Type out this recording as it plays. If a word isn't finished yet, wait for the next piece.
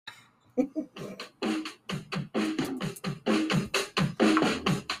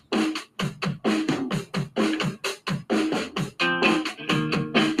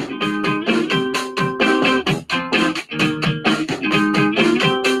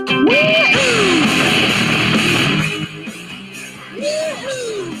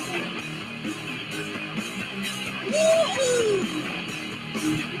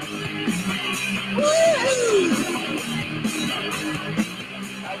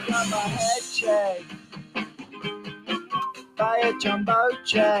Jumbo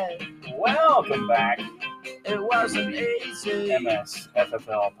check. Welcome back. It wasn't easy. MS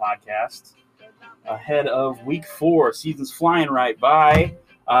FFL podcast. Ahead of week 4. Season's flying right by.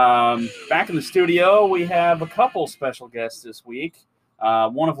 Back in the studio, we have a couple special guests this week.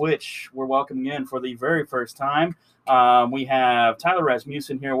 One of which we're welcoming in for the very first time. We have Tyler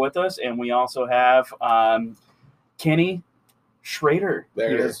Rasmussen here with us, and we also have Kenny Schrader. There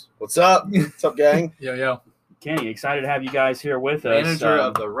here. it is. What's up? What's up, gang? Yo. Kenny, excited to have you guys here with us. Manager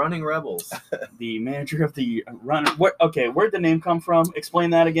of the Running Rebels. The manager of the run. Where'd the name come from? Explain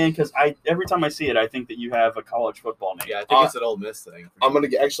that again, because every time I see it, I think that you have a college football name. Yeah, I think it's an Ole Miss thing. I'm going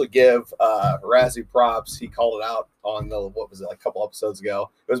to actually give Razzie props. He called it out on a couple episodes ago.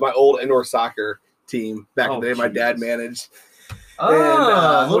 It was my old indoor soccer team back in the day. My dad managed.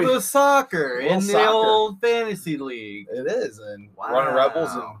 A little bit of soccer in the soccer. old fantasy league. It is, and Wow. Running Rebels,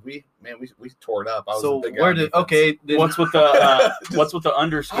 and we tore it up. I was So a big guy where on did defense. What's with the what's with the I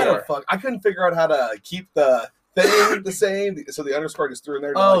underscore? couldn't figure out how to keep the thing the same, so the underscore just threw in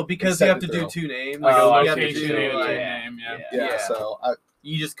there. Because you have to do two names. Oh, you have okay, to two do names, name, yeah. Yeah, so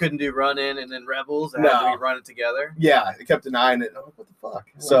you just couldn't do run in and then Rebels. It No. had to be running together. it kept denying it. I'm like, what the fuck?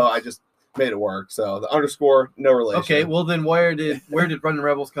 So I just made it work. So the underscore, no relation. Okay, well then where did Running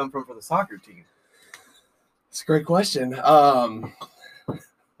Rebels come from for the soccer team? It's a great question.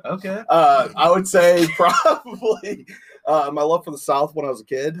 Okay. I would say probably my love for the South when I was a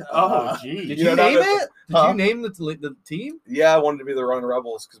kid. Geez. Did you you know, name it? Did Huh? you name the team? Yeah, I wanted to be the Running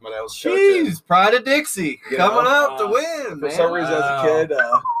Rebels because my dad was a coach. And Jeez, Pride of Dixie You coming know, out to win, for man. some reason, as a kid,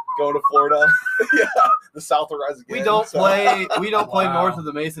 going to Florida, the South will rise again. We don't play Wow. north of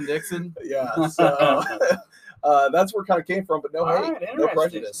the Mason-Dixon. Yeah, so that's where it kind of came from, but no All hate, right, no interesting.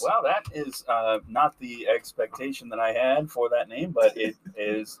 prejudice. Well, that is not the expectation that I had for that name, but it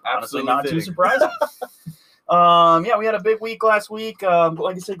is honestly Absolutely not too fitting. surprising. We had a big week last week.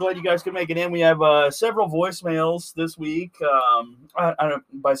 Like I said, glad you guys could make it in. We have several voicemails this week. I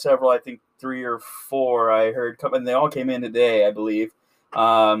don't, by several, I think 3 or 4 I heard come, and they all came in today, I believe.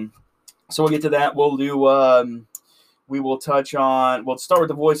 So we'll get to that. We'll do. We will touch on. We'll start with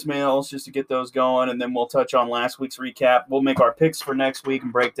the voicemails just to get those going, and then we'll touch on last week's recap. We'll make our picks for next week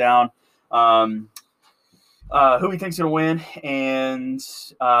and break down who we think's going to win, and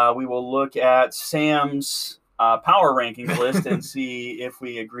we will look at Sam's power rankings list and see if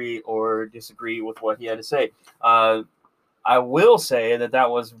we agree or disagree with what he had to say. I will say that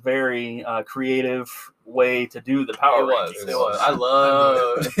was very creative way to do the power rankings. It was. I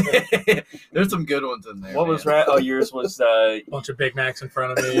love it. There's some good ones in there. What was man. yours was Bunch of Big Macs in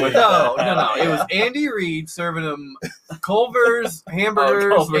front of me. No. It was Andy Reid serving him Culver's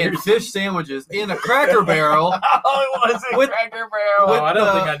hamburgers Culver's. and fish sandwiches in a Cracker Barrel. Oh, it was a With- Cracker Barrel. Oh, I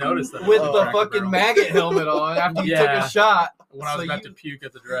don't think I noticed that. With Oh, the Cracker fucking Barrel. maggot helmet on after you took Yeah. a shot. When I was So about you- to puke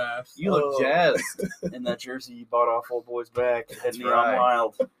at the draft. You look jazzed. In that jersey you bought off Old Boy's back at That's Neon right.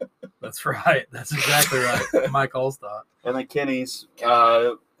 Wild. That's right. That's exactly right. Mike Allstott. And then Kenny's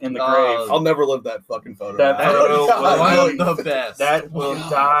in the Oh, grave. I'll never live that fucking photo. That down. photo God. was- the best. That will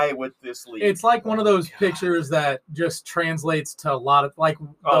die with this league. It's like one of those pictures that just translates to a lot of, like the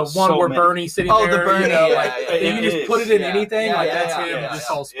Oh, one so where many. Bernie's sitting Oh, there. the Bernie, you know, yeah, like, yeah, you yeah. can It just put it is, in yeah. anything. Yeah, like yeah, that's yeah, him, yeah, just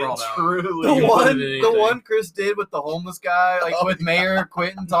yeah. all sprawled It's out. truly the You can put one, it in the anything. one Chris did with the homeless guy, like with Mayor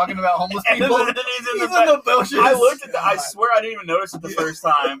Quentin talking about homeless And people. then He's he's in in the the bushes. I looked at I swear I didn't even notice it the first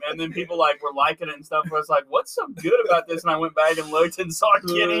time, and then people were liking it and stuff. I was like, "What's so good about this?" And I went back and looked and saw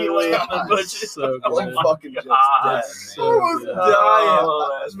Kenny laying in the bushes. So Oh good. my Fucking just God. dead, That's man. I was Yeah. dying.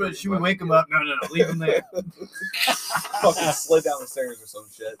 Oh, that's But should we wake him up? No, leave him there. Fucking slid down the stairs or some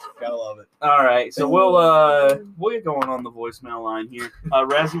shit. Gotta love it. All right, so we'll get going on the voicemail line here.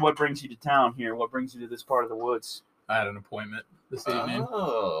 Razzie, what brings you to town here? What brings you to this part of the woods? I had an appointment this evening.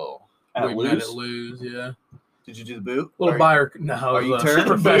 Oh. At We met Lou's? at Lou's, yeah. Did you do the boot? Little Are buyer. No, are it you was turned?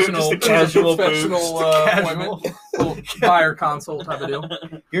 professional, Just a casual professional boost. appointment. Little buyer consult type of deal.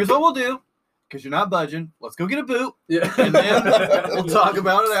 Here's what we'll do. Because you're not budging. Let's go get a boot. Yeah. And then we'll talk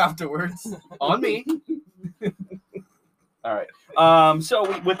about it afterwards. On me. All right.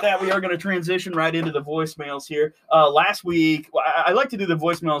 So with that, we are going to transition right into the voicemails here. Last week, I like to do the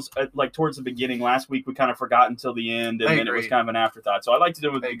voicemails like towards the beginning. Last week, we kind of forgot until the end, and then it was kind of an afterthought. So I like to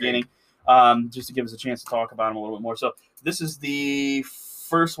do it at the beginning, just to give us a chance to talk about them a little bit more. So this is the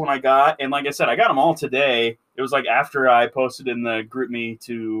first one I got, and like I said, I got them all today. It was like after I posted in the group me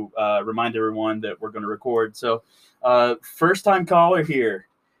to remind everyone that we're going to record. So first time caller here.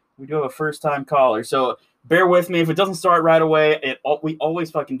 We do have a first time caller. So bear with me if it doesn't start right away. We always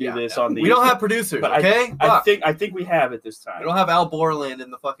fucking do this on the. We don't have producers, but okay? I think we have it this time. We don't have Al Borland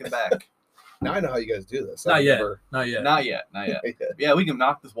in the fucking back. Now I know how you guys do this. Not yet. Not yet. Yeah, we can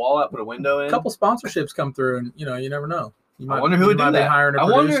knock this wall out, put a window in. A couple sponsorships come through, and you never know. I wonder who would do that. Hiring a I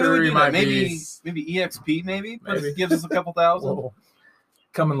wonder producer. who would do that. Maybe EXP, maybe gives us a couple thousand. Well,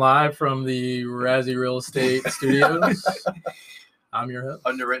 coming live from the Razzie Real Estate Studios. I'm your host.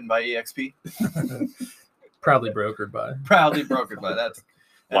 Underwritten by EXP. Proudly brokered by. That's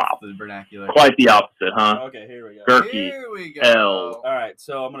wow. The vernacular. Quite the opposite, huh? Okay, here we go. Gerky. Here we go. L. All right,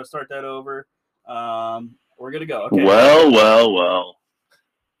 so I'm going to start that over. We're going to go. Okay. Well.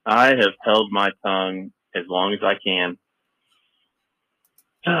 I have held my tongue as long as I can.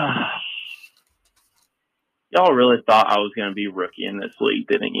 Y'all really thought I was going to be rookie in this league,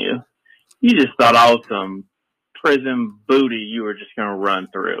 didn't you? You just thought I was some prison booty you were just going to run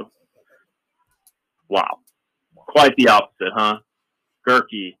through. Wow. Quite the opposite, huh?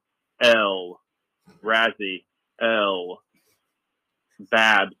 Gerky, L. Razzie, L.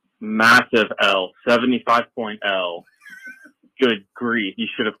 Babs, massive L. 75-point L. Good grief. You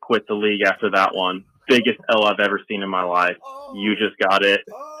should have quit the league after that one. Biggest L I've ever seen in my life. You just got it.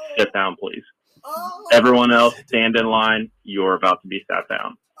 Sit down, please. Everyone else, stand in line. You're about to be sat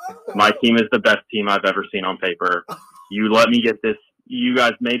down. My team is the best team I've ever seen on paper. You let me get this. You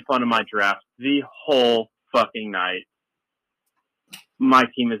guys made fun of my draft the whole fucking night. My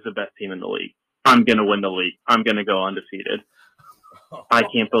team is the best team in the league. I'm going to win the league. I'm going to go undefeated. I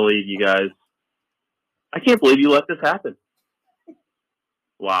can't believe you guys. I can't believe you let this happen.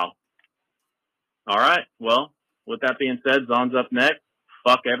 Wow. All right. Well, with that being said, Zon's up next.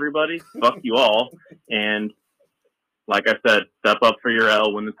 Fuck everybody. Fuck you all. And like I said, step up for your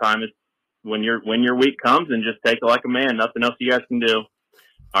L when the time is, when your week comes, and just take it like a man. Nothing else you guys can do.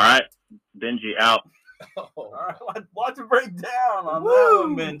 All right. Benji out. All right. Lots to break down on that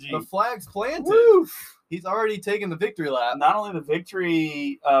one, Benji. The flag's planted. Woo. He's already taken the victory lap. Not only the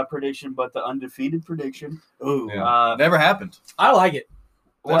victory prediction, but the undefeated prediction. Ooh. Yeah. Never happened. I like it.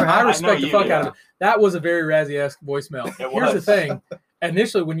 Well, I respect the fuck out of it. it. That was a very Razzie-esque voicemail. Here's the thing.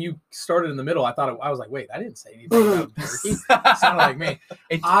 Initially, when you started in the middle, I was like, wait, I didn't say anything about Turkey. It sounded like me.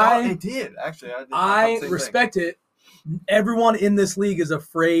 It did, actually. I respect it. Everyone in this league is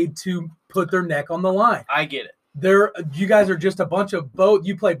afraid to put their neck on the line. I get it. You guys are just a bunch of both.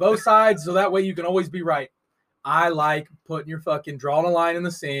 You play both sides, so that way you can always be right. I like putting your fucking drawing a line in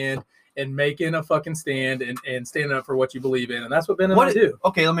the sand and making a fucking stand and standing up for what you believe in. And that's what Ben and I do.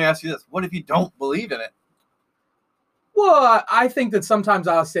 Okay, let me ask you this. What if you don't believe in it? Well, I think that sometimes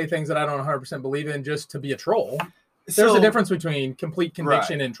I'll say things that I don't 100% believe in just to be a troll. There's a difference between complete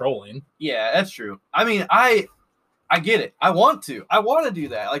conviction and trolling. Yeah, that's true. I mean, I get it. I want to do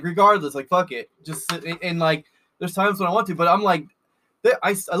that. Like, regardless, like, fuck it. Just sit and like, there's times when I want to, but I'm like,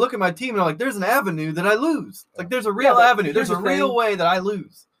 I look at my team and I'm like, there's an avenue that I lose. Like, there's a real avenue. There's a real way that I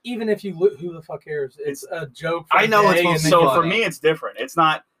lose. Even if you lose, who the fuck cares? It's a joke. I know it's supposed to be So funny. for me, it's different. It's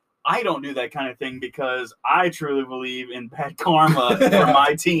not. I don't do that kind of thing because I truly believe in bad karma for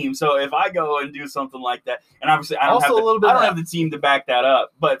my team. So if I go and do something like that, and obviously I don't have the team to back that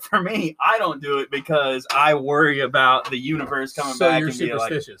up. But for me, I don't do it because I worry about the universe coming back you're and being like,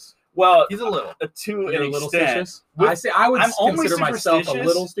 superstitious. well, He's a little. To You're an a little extent. superstitious. I would I'm only consider myself a superstitious.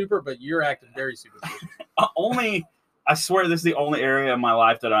 little stupid, but you're acting very superstitious. I swear this is the only area of my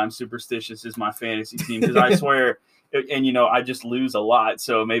life that I'm superstitious is my fantasy team because I swear, and I just lose a lot.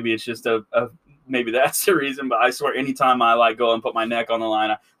 So maybe it's just maybe that's the reason. But I swear, anytime I like go and put my neck on the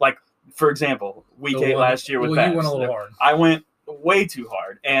line, for example, week 8 last year with you went a little hard. I went way too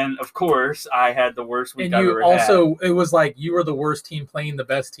hard, and of course, I had the worst week And I've you ever also, had. it was like you were the worst team playing the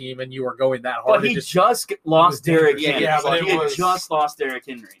best team, and you were going that hard. But he just lost Derrick dangerous. Henry. Yeah, but He had just lost Derrick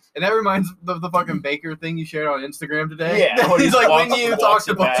Henry. And that reminds me of the fucking Baker thing you shared on Instagram today. Yeah, He's like, when you walks talked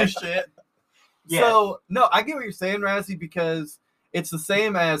a it bunch back. of shit. Yeah. So, no, I get what you're saying, Razzie, because it's the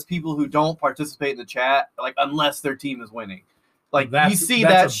same as people who don't participate in the chat, like, unless their team is winning. Like you That's- see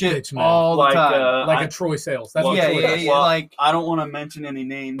that's that a shit bitch move. all the Like, time. Like I- a Troy Sales. That's Well, what yeah, Troy yeah, does. yeah. Well, like I don't want to mention any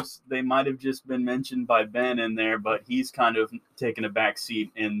names. They might have just been mentioned by Ben in there, but he's kind of taken a back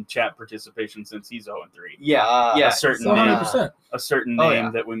seat in chat participation since he's 0-3. yeah, yeah. A certain So name, 100%. a certain Oh, name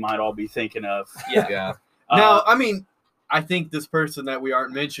yeah. that we might all be thinking of. Yeah. Yeah. Now, I mean, I think this person that we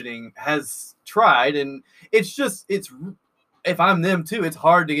aren't mentioning has tried, and it's if I'm them too, it's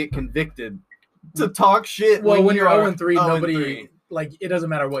hard to get convicted to talk shit. Well, when you're are 0-3, nobody 0-3. like it doesn't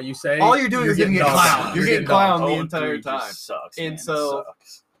matter what you say. All you're doing is getting dogged. clowned. You're getting dogged. clowned the 0-3 entire just time. Sucks, And man. It so-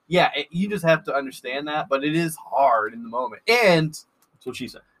 sucks. Yeah, you just have to understand that, but it is hard in the moment, and That's what she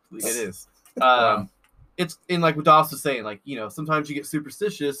said. it is. Wow. It's in like what Doss was saying, like sometimes you get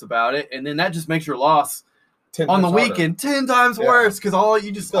superstitious about it, and then that just makes your loss 10 on the times harder. weekend 10 times Yeah. worse because all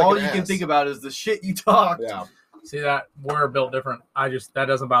you Feel like an can ass. think about is the shit you talked. Yeah. See that we're built different. That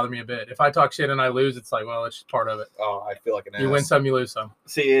doesn't bother me a bit. If I talk shit and I lose, it's like, well, it's just part of it. Oh, I feel like an ass. You win some, you lose some.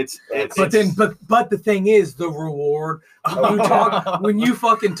 See, it's But the thing is, the reward. You talk when you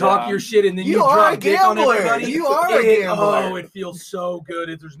fucking talk Yeah. your shit and then you, You are drop a dick on gambler. everybody. You are a gambler. Oh, it feels so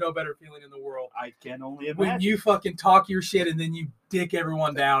good. There's no better feeling in the world. I can only imagine. When you fucking talk your shit and then you dick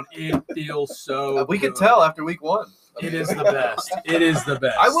everyone down, it feels so. We could good. tell after week 1. It is the best. It is the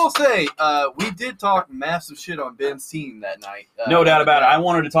best. I will say, we did talk massive shit on Ben's team that night. no doubt about it. I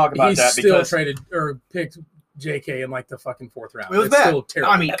wanted to talk about He that still because traded or picked JK in like the fucking 4th round. It was It's bad. still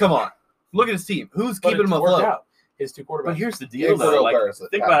terrible. I mean, come on. Look at his team. Who's But keeping it him worked afloat? out. His 2 quarterbacks. But here's the Yeah, deal, though. Cordell Like, Patterson.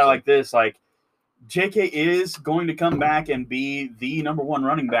 think about it like this: like, JK is going to come back and be the number 1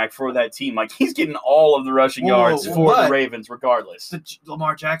 running back for that team. Like, he's getting all of the rushing Whoa, yards whoa, for but- the Ravens, regardless.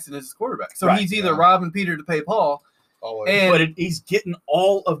 Lamar Jackson is his quarterback. So Right, he's either yeah. robbing Peter to pay Paul. Always. And But he's getting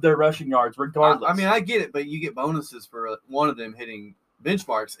all of their rushing yards, regardless. I mean, I get it, but you get bonuses for one of them hitting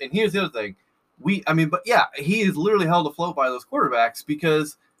benchmarks. And here's the other thing. But yeah, he is literally held afloat by those quarterbacks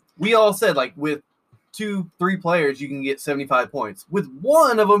because we all said, like, with 2-3 players, you can get 75 points. With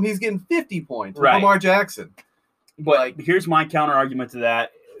one of them, he's getting 50 points. With Right. Lamar Jackson. But here's my counter argument to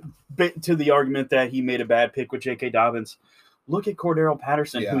that, to the argument that he made a bad pick with J.K. Dobbins. Look at Cordero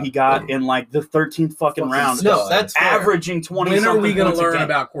Patterson, who Yeah. he got in like the 13th fucking round. No, that's fair. averaging 20. when are we going going to learn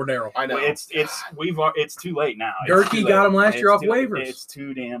about Cordero? I know. It's too late now. It's Gerke too got late. him last year It's off too- waivers. It's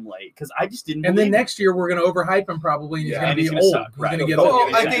too damn late because I just didn't. And then believe it. next year we're going to overhype him probably, and he's Yeah, going and to he's be gonna old. suck, He's right. going to get Oh,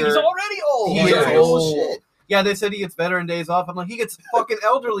 old. I think He's already old. He is Yeah. old. Shit. Yeah, they said he gets veteran days off. I'm like, he gets fucking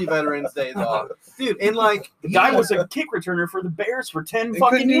elderly veterans days off. Dude, and like, The guy was a kick returner for the Bears for 10 And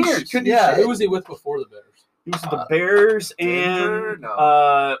fucking couldn't do years. sh- couldn't do Yeah, shit. who was he with before the Bears? He was with the Bears Denver? and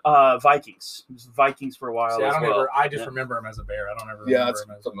No. Vikings. He was Vikings for a while See, as well. I just Yeah. remember him as a Bear. I don't ever Yeah, remember that's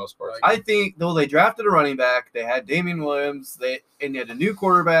him as for the most part. I think though they drafted a running back, they had Damian Williams, they had a new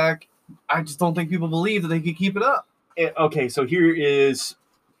quarterback. I just don't think people believe that they could keep it up. Okay, so here is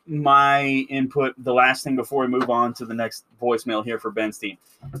my input. The last thing before we move on to the next voicemail here for Ben's team.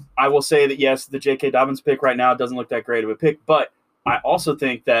 I will say that, yes, the J.K. Dobbins pick right now doesn't look that great of a pick, but I also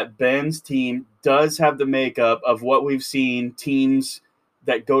think that Ben's team does have the makeup of what we've seen teams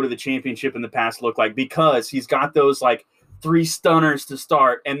that go to the championship in the past look like, because he's got those like 3 stunners to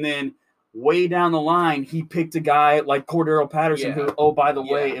start, and then way down the line he picked a guy like Cordero Patterson, Yeah. who, oh, by the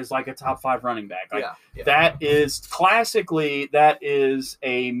way, Yeah. is like a top 5 running back. Like, Yeah. that is classically, that is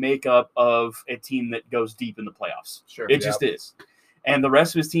a makeup of a team that goes deep in the playoffs. Sure. It just is. And the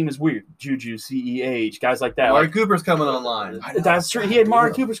rest of his team is weird. Juju, CEH, guys like that. Amari Like, Cooper's coming online. that's true. He had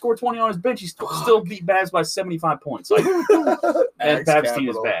Mari Cooper score 20 on his bench. He still beat Babs by 75 points. Like, and Babs' team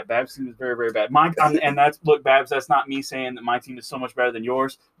is bad. Babs' team is very, very bad. And that's, look, Babs, that's not me saying that my team is so much better than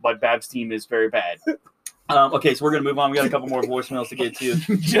yours, but Babs' team is very bad. Okay, so we're going to move on. We got a couple more voicemails to get to.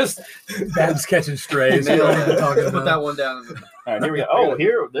 just Babs catching strays. Nailed What are we it. talking Put about? that one down. All right, here we go. Oh,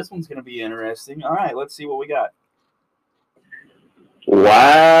 here, this one's going to be interesting. All right, let's see what we got.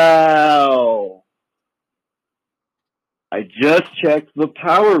 Wow. I just checked the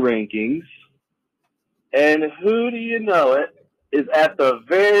power rankings, and who do you know it is at the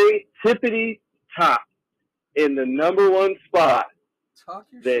very tippity top in the number 1 spot? Talk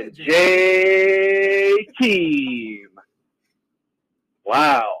your The shit, J team.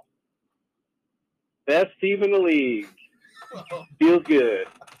 Wow. Best team in the league. Feels good.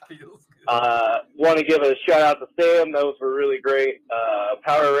 Want to give a shout out to Sam. Those were really great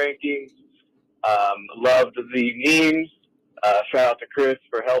power rankings. Loved the memes. Shout out to Chris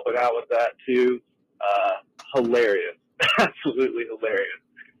for helping out with that too. Hilarious. Absolutely hilarious.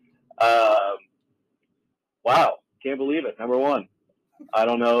 Wow. Can't believe it. Number 1. I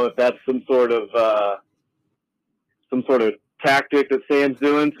don't know if that's some sort of tactic that Sam's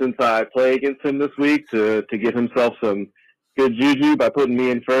doing since I play against him this week to give himself some good juju by putting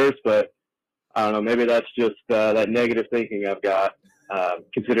me in first, but I don't know. Maybe that's just that negative thinking I've got,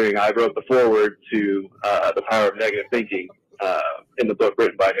 considering I wrote the foreword to The Power of Negative Thinking in the book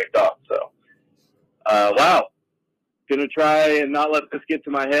written by Nick Doff. So, wow. Going to try and not let this get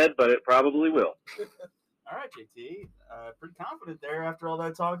to my head, but it probably will. All right, JT. Pretty confident there after all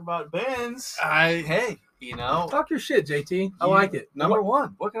that talk about Benz. Hey, you know, Talk your shit, JT. I like it. Number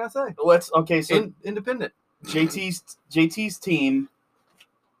one. What can I say? So Independent. JT's team.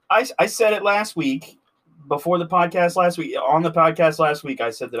 I said it last week before the podcast last week. On the podcast last week, I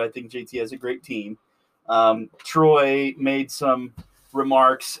said that I think JT has a great team. Troy made some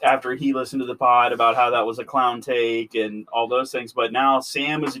remarks after he listened to the pod about how that was a clown take and all those things. But now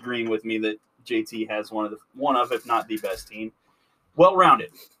Sam is agreeing with me that JT has one of, if not the best team. Well-rounded.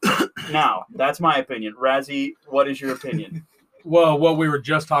 Now, that's my opinion. Razzie, what is your opinion? Well, what we were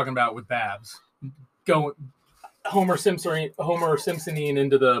just talking about with Babs, going Homer Simpsoning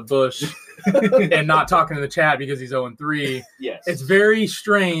into the bush and not talking in the chat because he's 0-3. Yes. It's very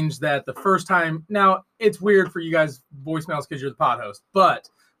strange that the first time. Now, it's weird for you guys voicemails because you're the pod host, but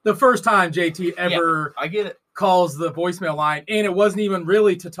the first time JT ever I get it. calls the voicemail line, and it wasn't even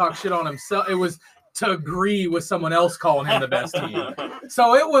really to talk shit on himself. It was to agree with someone else calling him the best team.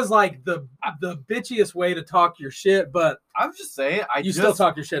 So it was like the bitchiest way to talk your shit, but I'm just saying, still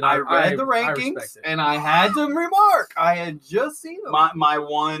talk your shit. I read the I rankings, respect it. and I had to remark. I had just seen them. My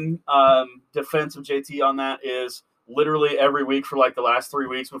one defense of JT on that is literally every week for like the last 3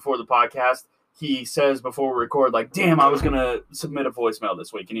 weeks before the podcast, he says before we record, like, damn, I was going to submit a voicemail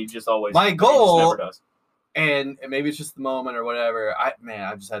this week. And he just always My he just goal- never does. And maybe it's just the moment or whatever. I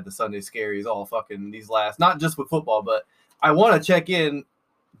just had the Sunday scaries all fucking these last, not just with football, but I want to check in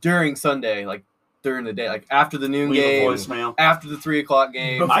during Sunday, like during the day, like after the noon Leave a game, voicemail. after the 3 o'clock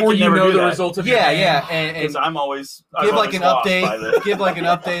game. I Before can you never know do the that. results of your Yeah, game. yeah, Because and I'm always give like an lost by update, the- give like an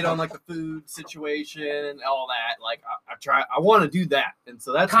update on like the food situation and all that. Like I want to do that, and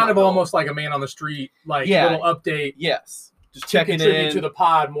so that's kind my of goal. almost like a man on the street, like Yeah. little update. Yes, just checking Contribute in to the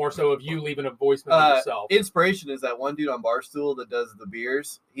pod more so of you leaving a voicemail yourself. Inspiration is that one dude on Barstool that does the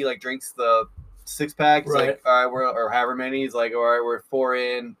beers. He like drinks the 6-pack. He's Right. like, all right, or however many. He's like, all right, we're 4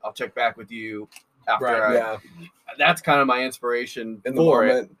 in. I'll check back with you after. Right. Yeah, That's kind of my inspiration in the for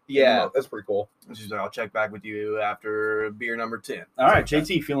moment. it. Yeah. That's pretty cool. She's like, I'll check back with you after beer number 10. All right,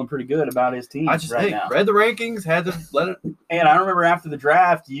 JT feeling pretty good about his team I just right now. read the rankings, had to let it. And I remember after the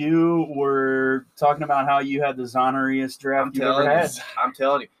draft, you were talking about how you had the zoneriest draft you've ever had. I'm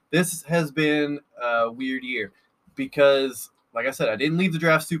telling you, this has been a weird year because, like I said, I didn't leave the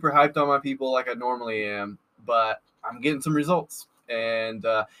draft super hyped on my people like I normally am, but I'm getting some results. And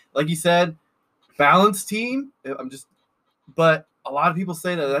like you said, balanced team. But a lot of people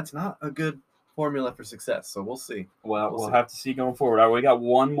say that that's not a good formula for success. So we'll see. Well, we'll see. have to see going forward. All right, we got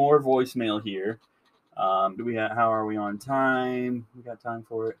one more voicemail here. How are we on time? We got time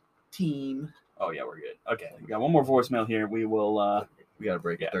for it. Team. Oh yeah, we're good. Okay, we got one more voicemail here. We will. We got to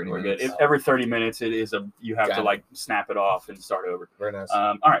break it. 30 we're minutes. good. Every 30 minutes, it is you have Got to it. like snap it off and start over. Very nice.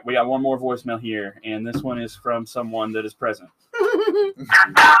 All right, we got one more voicemail here, and this one is from someone that is present.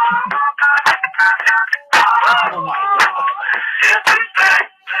 Oh my god!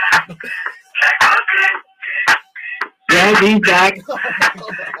 Yeah, he's back.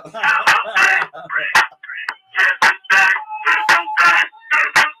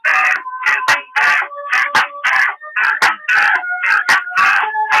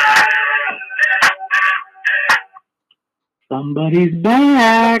 Somebody's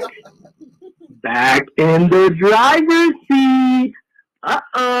back. Back in the driver's seat.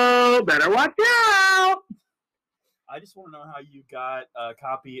 Uh-oh, better watch out. I just want to know how you got a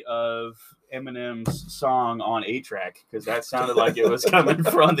copy of Eminem's song on 8-track, because that sounded like it was coming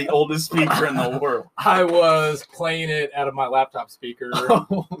from the oldest speaker in the world. I was playing it out of my laptop speaker.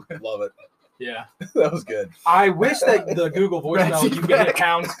 Love it. Yeah. That was good. I wish that the Google voicemail Right. you could hit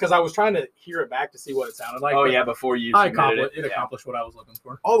pounds because I was trying to hear it back to see what it sounded like. Oh but yeah, before you I submitted accomplished it. Yeah. Accomplished what I was looking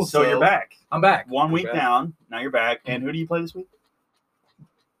for. Oh, So you're back. I'm back. 1 week back. down. Now you're back. And who do you play this week?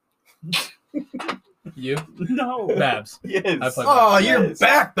 You? No. Babs. Yes. I played Oh, Yes.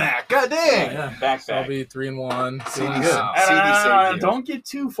 you're back. God dang. Yeah. Back. So I'll be 3-1. CD Feeling good. good. CD saved you. Don't get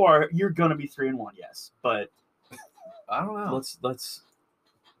too far. You're gonna be 3-1, yes, but I don't know. let's.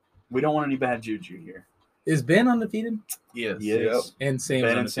 We don't want any bad juju here. Is Ben undefeated? Yes. Yes. And Sam's Ben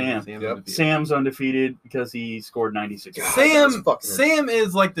and undefeated. Sam. Yep. undefeated. Sam's undefeated because he scored 96. God. Sam, That's fucking Sam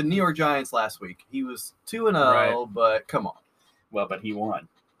is like the New York Giants last week. He was 2-0, Right. but come on. Well, but he won.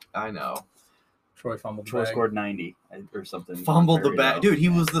 I know. Troy fumbled. Troy scored 90 or something. Fumbled the Very bag, low. dude. He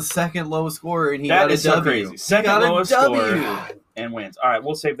was the second lowest scorer, and he That got a is so W. crazy. Second He got lowest a W. scorer and wins. All right,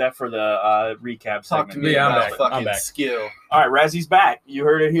 we'll save that for the recap Talk to segment. me Yeah, I'm about back. fucking I'm back. skill. All right, Razzy's back. You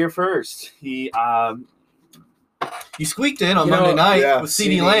heard it here first. He You squeaked in on You know, Monday night yeah, with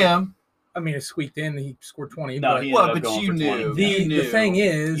CD. CeeDee Lamb. I mean, it squeaked in. He scored 20. no, but he Well, ended up but going you for knew. 20. You the knew. thing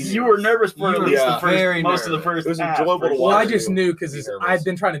is, You were nervous for You at were least yeah, the first, very most of the nervous. first It was half. enjoyable to for watch. well, I sure. just knew because Be nervous. I'd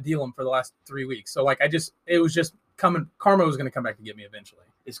been trying to deal him for the last 3 weeks. So, like, it was just coming. Karma was going to come back to get me eventually.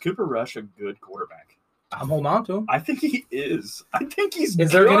 Is Cooper Rush a good quarterback? I'm holding on to him. I think he is. I think he's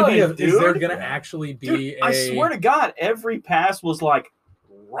Is there going to be? good, Is there dude. going to actually be Dude, a? I swear to God, every pass was like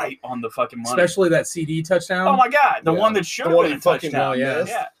right on the fucking money. especially that CD touchdown. Oh my God, the Yeah. one that should The have one been a he fucking touchdown. missed.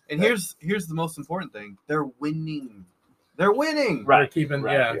 Yeah, And here's the most important thing: they're winning. They're winning. Right. They're keeping.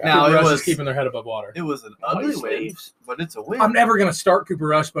 right. Yeah. Now, Cooper it Rush was- is keeping their head above water. It was an Oh, ugly he win, slaves. but it's a win. I'm never going to start Cooper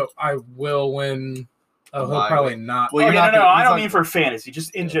Rush, but I will when. Oh, he'll Why? probably not. Well, Oh, you're yeah, not no, gonna- I he's don't not- mean for fantasy,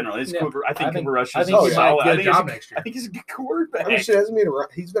 just in general. It's Yeah. Cooper. I think Cooper Rush I is think he might solid. get I a think job he's next year. I think he's a good quarterback. I mean, shit, hasn't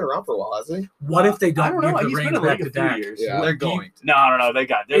he's been around for a while, hasn't he? What if they I don't don't know. give the He's been reins in the back league to a few Dak? years. Yeah. They're going. No. They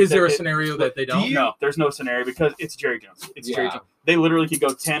got. Is there a scenario that they don't? No, there's no scenario because it's Jerry Jones. It's Jerry Yeah. Jones. They literally could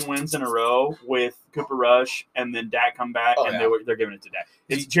go 10 wins in a row with Cooper Rush and then Dak come back Oh, and yeah. they're giving it to Dak.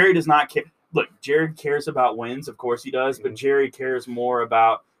 Jerry does not care. Look, Jerry cares about wins, of course he does, but Jerry cares more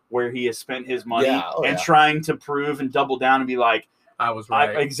about where he has spent his money Yeah, oh, and yeah. trying to prove and double down and be like, I was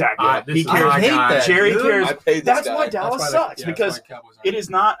right. exactly. This He is cares. my I hate guy. that. Jerry dude. cares. I paid this That's guy. why That's Dallas why sucks yeah, because that's why Cowboys aren't. it is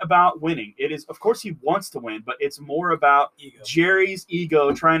not about winning. It is, of course, he wants to win, but it's more about Ego. Jerry's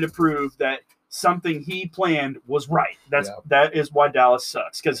ego trying to prove that something he planned was right. That is why Dallas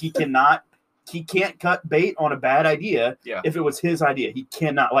sucks because he can't cut bait on a bad idea. Yeah. If it was his idea, he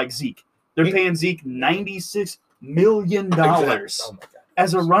cannot. Like Zeke, they're paying Zeke $96 million Exactly. Oh my God.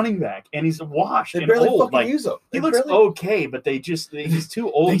 as a running back, and he's washed They and barely old. fucking Like use him. he They looks barely- okay, but he's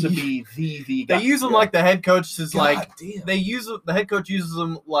too old to be the guy. They use him like the head coach is like. God damn. They use the head coach uses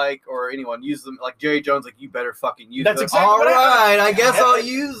them like, or anyone uses them like Jerry Jones. Like, you better fucking use That's them. exactly All what right, happened. I guess I'll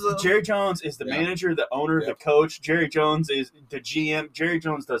use them. Jerry Jones is the Yeah. manager, the owner, the Yep. coach. Jerry Jones is the GM. Jerry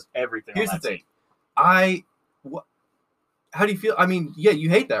Jones does everything. Here's on the that thing. team. How do you feel? I mean, yeah, you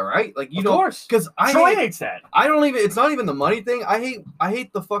hate that, right? Like, you Of don't, course. because Troy hates that. I don't even. It's not even the money thing. I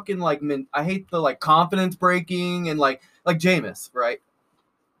hate the fucking like. I hate the like confidence breaking and like Jameis, right?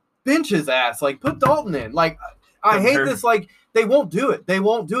 Bench his ass. Like, put Dalton in. Like, I Couldn't hate hurt. this. Like, they won't do it. They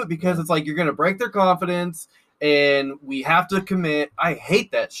won't do it because it's like you're gonna break their confidence, and we have to commit. I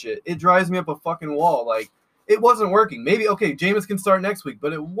hate that shit. It drives me up a fucking wall. Like, it wasn't working. Maybe okay, Jameis can start next week,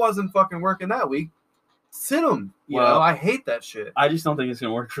 but it wasn't fucking working that week. Sit him. You Well, know, I hate that shit. I just don't think it's going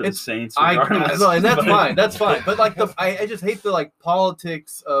to work for the It's- Saints. I regardless. no, and that's But- fine. That's fine. But like I just hate the like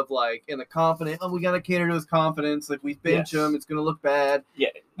politics of like and the confidence. Oh, we gotta cater to his confidence. Like we bench Yes. him, it's gonna look bad. Yeah,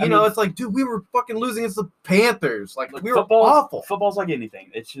 You know, it's like, dude, we were fucking losing against the Panthers. Like we were awful. Football's like anything.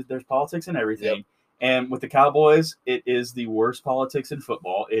 It's just there's politics in everything. Yep. And with the Cowboys, it is the worst politics in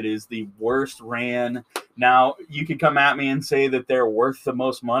football. It is the worst ran. Now, you could come at me and say that they're worth the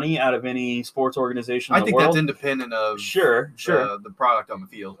most money out of any sports organization in I the think world. that's independent of Sure. the product on the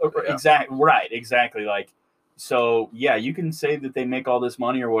field. Yeah. Exactly. Like, so yeah, you can say that they make all this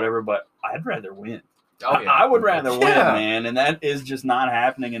money or whatever, but I'd rather win. Oh, yeah. I would rather win, Yeah. man, and that is just not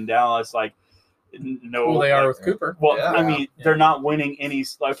happening in Dallas. Like, no, Well, they are like, with Cooper. Well, Yeah. I mean, they're not winning any.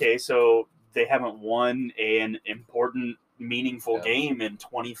 Okay, so they haven't won an important, meaningful Yeah. game in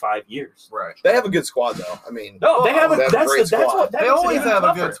 25 years. Right. They have a good squad, though. I mean, No, they have a. They have a That's great that's squad. what that They makes it always even have a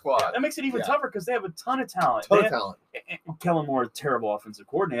tougher. good squad. That makes it even Yeah. tougher because they have a ton of talent. ton They of talent. and Kellen Moore, terrible offensive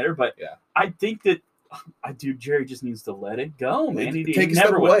coordinator, but Yeah. I think that Jerry just needs to let it go, man. He Take a never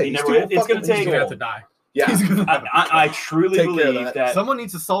step will. away. He He's never too will. It's going fucking- to He's take. gonna have to die. Yeah. He's gonna- I truly Take care of believe that. that. Someone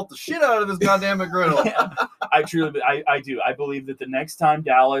needs to salt the shit out of this goddamn McGriddle. I truly, I do. I believe that the next time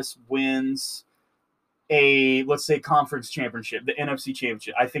Dallas wins a, let's say, conference championship, the NFC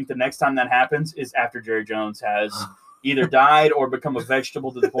championship, I think the next time that happens is after Jerry Jones has either died or become a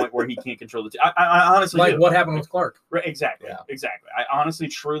vegetable to the point where he can't control the team. I honestly Like do. what happened with Clark. Right, exactly. Yeah. Exactly. I honestly,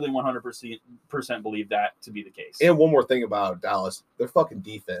 truly, 100% believe that to be the case. And one more thing about Dallas, their fucking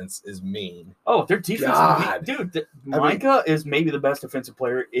defense is mean. Oh, their defense, God. dude. Micah is maybe the best defensive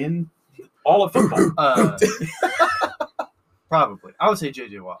player in all of football. Probably. I would say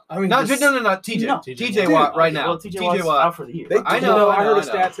JJ Watt. I mean, Not just- not TJ. No. TJ Watt right now. Well, TJ Watt's Watt. out for the year. They- I You know. I heard I a know.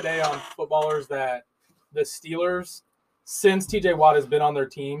 stat today on footballers that the Steelers, since TJ Watt has been on their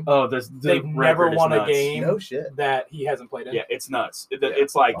team, Oh, they've never record is won a nuts. game no shit. that he hasn't played in. Yeah, it's nuts.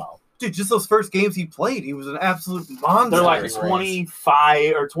 It's like Wow. Dude, just those first games he played, he was an absolute monster. they're like Nice.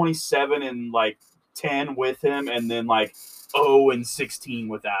 25 or 27 and like 10 with him, and then like 0-16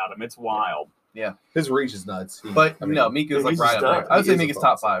 without him. It's wild. His reach is nuts. Mika's like he's right just up there. done. I would say He is a Mika's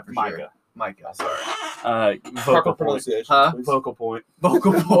top fun 5 for sure. Micah. Micah, sorry. Vocal point. pronunciation. Huh? please. Vocal point.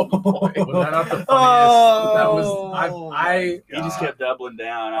 Vocal point. Was that not the funniest? Oh, That was I. He just kept doubling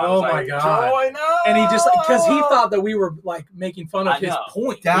down. I Oh was my like, God. Troy, no! And he just because he thought that we were like making fun of I his know.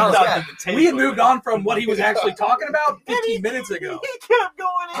 point. He Down- thought yeah. that the tape We had was- moved on from what he was actually talking about 15 minutes ago. He kept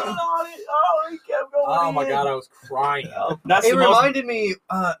going in on it. Oh, he kept going Oh my in. God, I was crying. That's It the most reminded me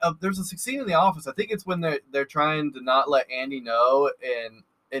of there's a scene in The Office. I think it's when they're trying to not let Andy know, and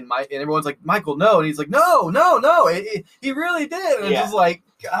everyone's like, Michael, no, and he's like, no, he really did. And Yeah. it's just like,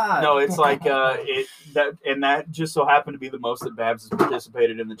 God. No, it's like that just so happened to be the most that Babs has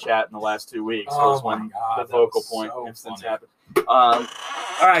participated in the chat in the last 2 weeks. Oh was my when God, the that vocal was point so instance funny. happened.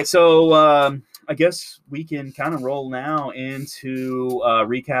 All right, so I guess we can kind of roll now into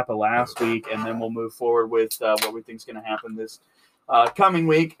recap of last week, and then we'll move forward with what we think is going to happen this coming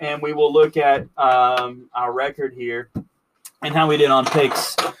week, and we will look at our record here and how we did on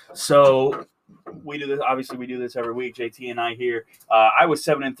picks. So we do this. Obviously, we do this every week. JT and I here. I was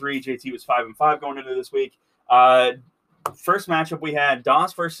 7-3. JT was 5-5 going into this week. First matchup we had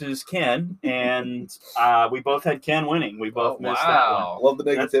Doss versus Ken, and we both had Ken winning. We both missed that one. I love the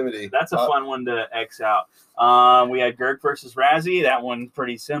negativity. That's a fun one to X out. We had Gerk versus Razzie. That one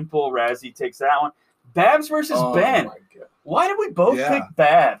pretty simple. Razzie takes that one. Babs versus Ben. My God. Why did we both Yeah. pick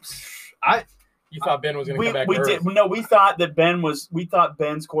Babs? You thought Ben was going to We come back? we to did earth. no. We thought that we thought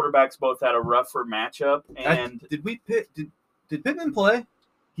Ben's quarterbacks both had a rougher matchup, and Did we pick? Did Pittman play?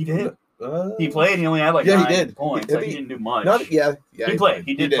 he did. He played. He only had like Yeah, he 9 did. points. He- Like, he didn't do much. He played.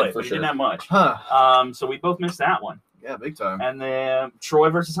 He did play, for but he sure. didn't have much. Huh. So we both missed that one. Yeah, big time. And then Troy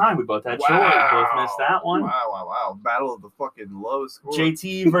versus Hein. We both had Troy. We both missed that one. Wow. Battle of the fucking low score.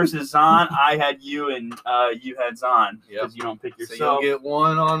 JT versus Zahn. I had you, and you had Zahn because Yep. you don't pick So yourself. you'll get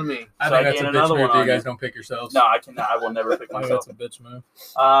one on me. I So I think that's gain a another bitch one move. You on guys you. don't pick yourselves. No, I cannot. I will never pick I think myself. that's a bitch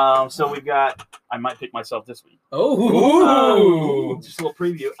move. So we've got. I might pick myself this week. Oh, Just a little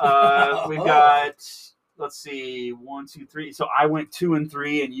preview. We've got. Let's see, 1, 2, 3. So I went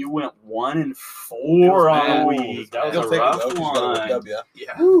 2-3, and you went 1-4 on the bad. week. That was He'll a take it, rough though, 'cause you got a one. W.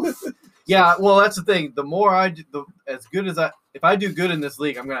 Yeah. Yeah. Well, that's the thing. The more I do, if I do good in this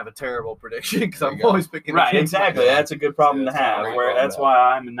league, I'm gonna have a terrible prediction because There I'm you go. always picking Right, against exactly. Yeah. That's a good problem Yeah, to that's a have. great Where problem that's to why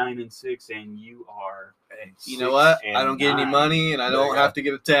I'm 9-6, and you are. You know what? I 6-9. don't get any money, and I There you don't go. have to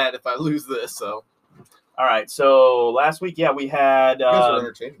get a tat if I lose this. So All right. So last week, we had You guys are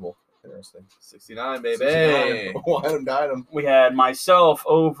interchangeable. Interesting. 69, baby. 69. One item. we had myself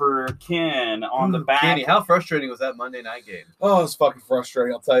over Ken on the back. Kenny, how frustrating was that Monday night game? Oh, it's fucking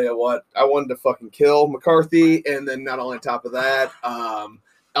frustrating. I'll tell you what. I wanted to fucking kill McCarthy, and then not only on top of that,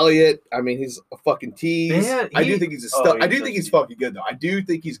 Elliott. I mean, he's a fucking tease. I do think he's a stud. I do think he's fucking good though. I do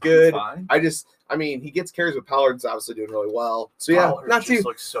think he's good. Fine. I mean, he gets carries with Pollard's obviously doing really well. So yeah, Pollard not just too.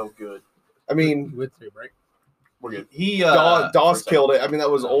 looks so good. I mean, with you, right? We're good. He Doss killed it. I mean, that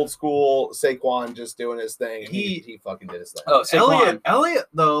was old school Saquon just doing his thing. And he fucking did his thing. Oh, Elliott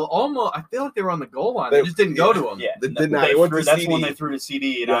though, almost. I feel like they were on the goal line. They They- just didn't go to him. Yeah, They did not. They went to that's CD. when they threw to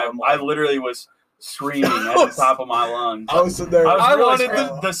CD, and Yeah, I'm I like- literally was screaming at the top of my lungs. I was sitting there. I I wanted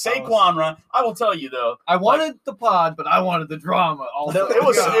wanted the Saquon run. I will tell you though, I wanted the pod, but I wanted the drama also.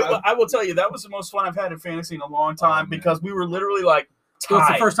 I will tell you that was the most fun I've had in fantasy in a long time because we were literally like So it's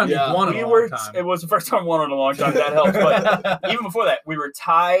the tied. first time Yeah. you've won in We a were. long time. It was the first time we won in a long time. That helps. But even before that, we were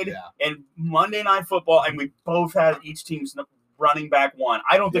tied Yeah. in Monday Night Football, and we both had each team's running back one.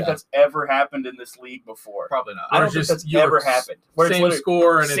 I don't think Yeah. that's ever happened in this league before. Probably not. I don't Or think just that's you were ever happened. Where it's Same literally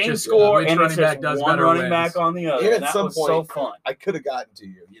score and same it's just score, which and running it's back just does one better running wins. back on the other. And And at that some was point, so fun. I could have gotten to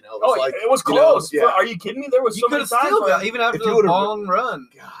you. You know, it Oh, was like, it was you know, close. yeah. Are you kidding me? There was You so could many have times still where got even after if you the would've- long run.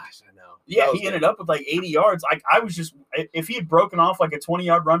 gosh, I know. yeah, That was he ended good. up with like 80 yards. I was just, if he had broken off like a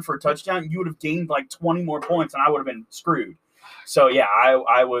 20-yard run for a touchdown, you would have gained like 20 more points, and I would have been screwed. So yeah,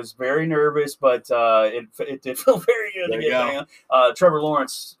 I was very nervous, but it did feel very good There to you get go. man. Trevor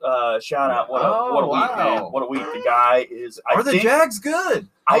Lawrence, shout out! What a week, wow. man! What a week! The guy is. Are the Jags good?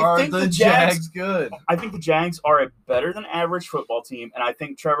 I think the Jags. good. I think the Jags are a better than average football team, and I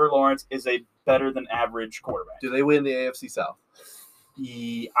think Trevor Lawrence is a better than average quarterback. Do they win the AFC South?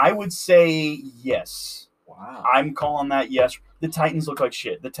 I would say yes. Wow. I'm calling that yes. The Titans look like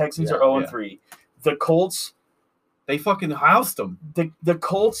shit. The Texans Yeah, are 0-3. The Colts, They fucking housed them. the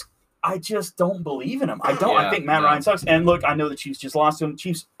Colts, I just don't believe in them. I don't. Yeah, I think Matt no. Ryan sucks. And look, I know the Chiefs just lost to him.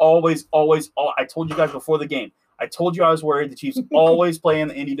 Chiefs always. I told you guys before the game. I told you I was worried. The Chiefs always play in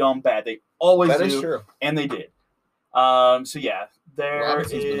the Indy Dome bad. They always That do, is true. and they did. So yeah, there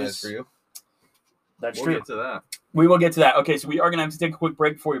Robinson's been nice is. for you. That's We'll true. get to that. We will get to that. Okay, so we are going to have to take a quick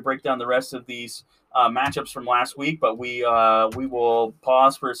break before we break down the rest of these matchups from last week, but we will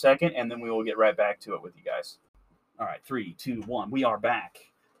pause for a second, and then we will get right back to it with you guys. All right, 3, 2, 1. We are back.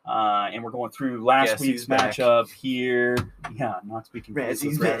 And we're going through last week's matchup here. Yeah, I'm not speaking for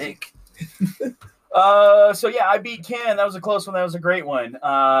Razzy's back. So yeah, I beat Ken. That was a close one. That was a great one.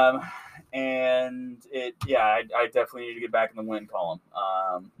 And I definitely need to get back in the win column.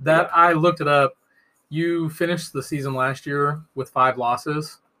 I looked it up. You finished the season last year with 5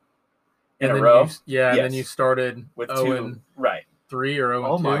 losses in a row. And then you started with 2 right. 3 or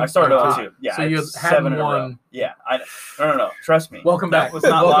 0-2. I started 0-2. Yeah, so you had 7 in a row. 1. Yeah, no. Trust me. Welcome back. That was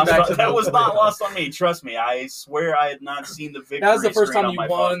not lost. That was not lost on me. Trust me. I swear I had not seen the victory. That was the first time you won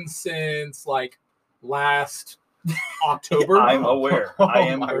phone. since like last October. I'm aware. I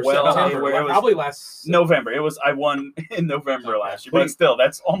am well aware. Probably last November. I won in November last year, but still,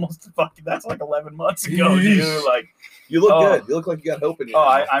 that's that's like 11 months ago, dude. Like. You look good. You look like you got hope in you.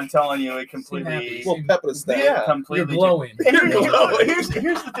 I'm telling you, it completely. Well, pep in the step. Yeah, completely. You're glowing. Here's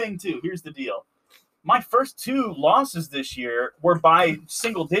the thing, too. Here's the deal. My first 2 losses this year were by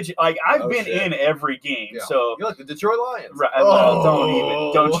single digit. Like, I've been in every game. Yeah. So you're like the Detroit Lions. Right,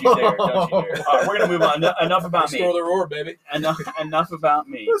 don't you dare. All right, we're gonna move on. Enough about me. Restore the roar, baby. Enough about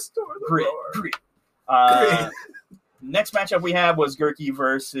me. Restore the roar. Grit. Next matchup we had was Gerky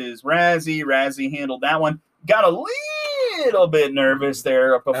versus Razzie. Razzie handled that one. Got a little bit nervous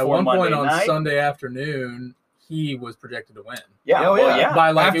there before At one Monday point on night. Sunday afternoon, he was projected to win. Yeah,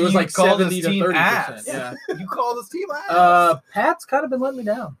 By like After it was you like called 70 this to team 30%. ass. Yeah. You call this team ass. Pat's kind of been letting me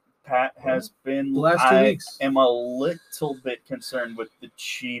down. Pat has been. The last 2 weeks. I am a little bit concerned with the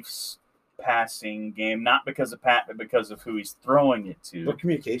Chiefs' passing game, not because of Pat, but because of who he's throwing it to. What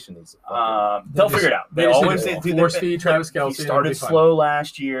communication is it? They'll figure it out. They always do. Force feed Travis Kelce. He started slow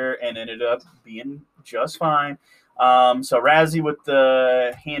last year and ended up being just fine. So Razzie with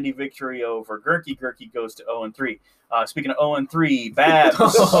the handy victory over Gerky. Gerky goes to 0-3. Speaking of 0-3, Babs.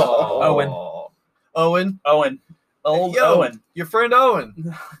 Owen. Old Yo, Owen. Your friend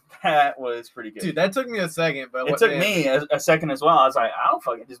Owen. That was pretty good. Dude, that took me a second. But it took me a second as well. I was like, I don't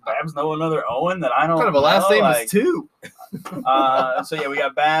fucking, does Babs know another Owen that I don't What kind of a last know? name Like, is 2? So yeah, we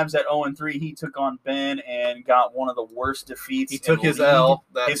got Babs at 0-3. He took on Ben and got one of the worst defeats. He took his league L.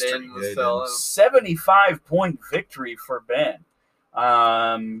 That history. Ben was selling. 75-point victory for Ben.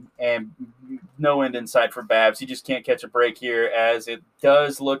 And no end in sight for Babs. He just can't catch a break here, as it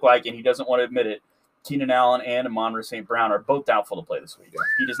does look like, and he doesn't want to admit it, Keenan Allen and Amon-Ra St. Brown are both doubtful to play this week.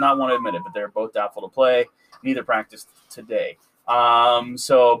 He does not want to admit it, but they're both doubtful to play. Neither practiced today.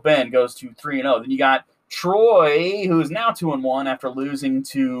 So Ben goes to 3-0. Then you got Troy, who is now 2-1 after losing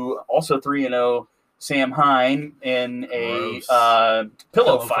to also 3-0 Sam Hine in a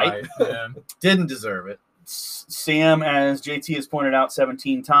pillow fight. Yeah. Didn't deserve it. Sam, as JT has pointed out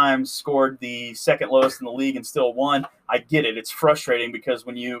 17 times, scored the second lowest in the league and still won. I get it. It's frustrating because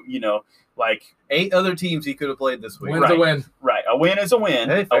when you like 8 other teams he could have played this week. Win's a win. Right. A win is a win.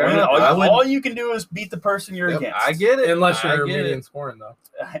 Hey, fair enough. All you can do is beat the person you're against. I get it. Unless you're median scoring, though.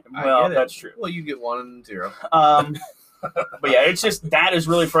 Well, that's true. Well, you get 1 and 0. But yeah, it's just that is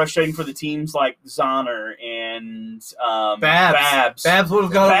really frustrating for the teams like Zahner and Babs. Babs would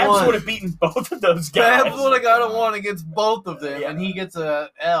have got a 1. Babs would have beaten both of those guys. Babs would have got a 1 against both of them, and he gets a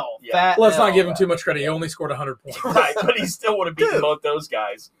L. Yeah. Let's not give him too much credit. He only scored 100 points. Right, but he still would have beaten both those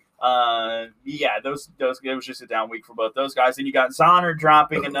guys. Those it was just a down week for both those guys. And you got Zahner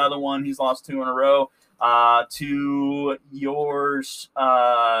dropping another one. He's lost 2 in a row. To yours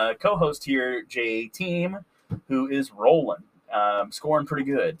co-host here, J Team, who is rolling, scoring pretty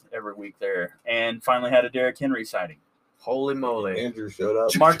good every week there, and finally had a Derrick Henry sighting. Holy moly! Andrew showed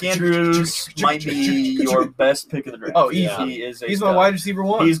up. Mark Andrews might be your best pick of the draft. Oh, easy. He is. He's my wide receiver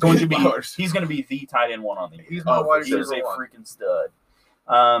 1. He's going to be. He's going to be the tight end 1 on the year. He's my wide receiver 1. He's a freaking stud.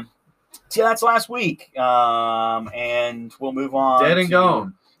 So that's last week, and we'll move on. Dead and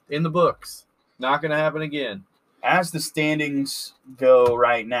gone in the books. Not going to happen again. As the standings go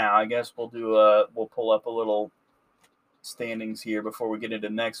right now, I guess we'll pull up a little standings here before we get into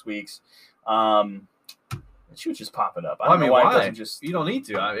next week's. It should just pop it up. I don't know why it doesn't just. You don't need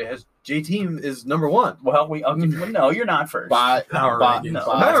to. J Team is number 1. Well, no, you're not first. By power rankings.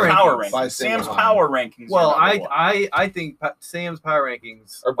 Power rankings. By Sam's single power rankings. Well, I think Sam's power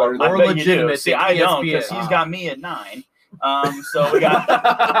rankings are better more I bet you do. legitimate. See, than I don't, ESPN. because he's got me at 9. So we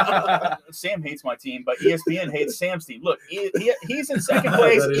got Sam hates my team, but ESPN hates Sam's team. Look, he's in second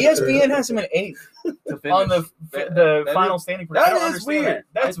place. ESPN has him in 8th on the final standing. I don't understand weird.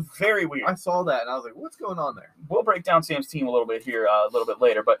 that. That's very weird. I saw that and I was like, what's going on there? We'll break down Sam's team a little bit here, a little bit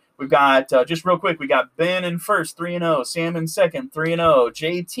later. But we've got just real quick. We got Ben in first, 3-0. Sam in second, 3-0.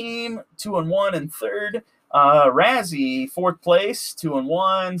 J Team 2-1 in third. Razzie 4th place,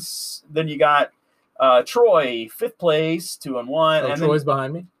 2-1. Then you got Troy 5th place, 2-1. And Troy's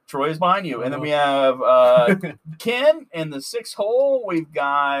behind me. Troy is behind you. And then we have Ken in the 6th hole. We've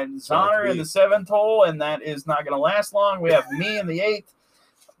got Zonner in the 7th hole, and that is not going to last long. We have me in the 8th,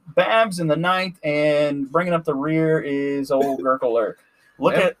 Babs in the 9th, and bringing up the rear is old Gerk.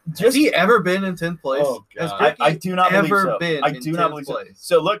 Look at has he ever been in 10th place? Oh, God. I do not believe so. Been I do not believe so.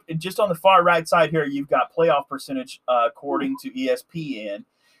 So look, just on the far right side here, you've got playoff percentage according to ESPN.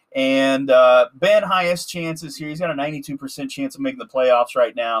 And Ben, highest chances here. He's got a 92% chance of making the playoffs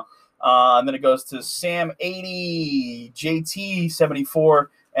right now. And then it goes to Sam 80, JT 74,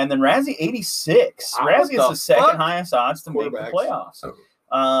 and then Razzie 86. Razzie is the second highest odds to make the playoffs.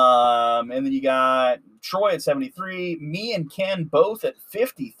 And then you got Troy at 73, me and Ken both at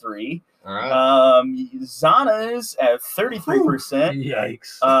 53. All right. Zana's at 33%.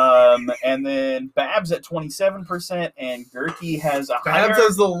 Yikes. And then Babs at 27%, and Gerky has a Babs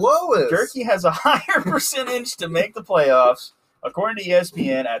is the lowest. Gerky has a higher percentage to make the playoffs, according to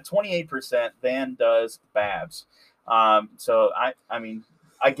ESPN, at 28% than does Babs. So I mean,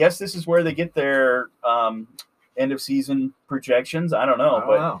 I guess this is where they get their end of season projections. I don't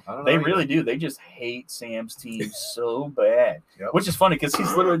know, but they really do. They just hate Sam's team so bad, which is funny because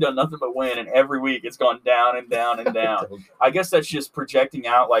he's literally done nothing but win, and every week it's gone down and down and down. I guess that's just projecting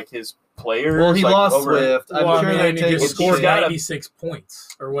out like his players. Well, he lost Swift. I'm sure he scored 96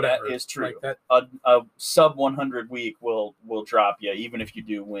 points or whatever. That is true. Like a sub 100 week will drop you even if you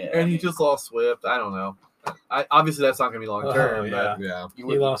do win. And he just lost Swift. I don't know. Obviously that's not going to be long term. Yeah. But Yeah. he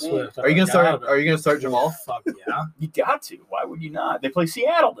lost Swift. Are you going to start? Are you going to start Jamal? Fuck yeah. You got to. Why would you not? They play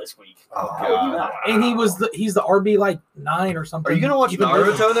Seattle this week. Why would you not? And he's the RB like 9 or something. Are you going to watch Even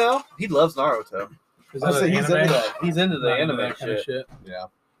Naruto now? He loves Naruto. Is I that say an he's anime? into that. He's into the Not into anime that kind of shit. Yeah.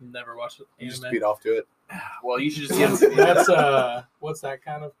 Never watched You just anime. speed off to it. Well, you should just get That's what's that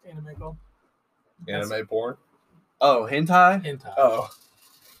kind of anime called? Anime porn. Oh, hentai? Hentai. Oh.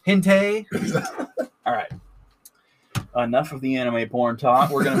 Hente? All right. Enough of the anime porn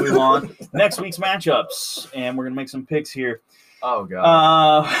talk. We're going to move on. Next week's matchups, and we're going to make some picks here. Oh,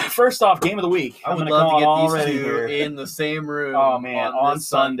 God. First off, game of the week. I I'm would gonna love call to it get these already two here. in the same room. Oh, man, on this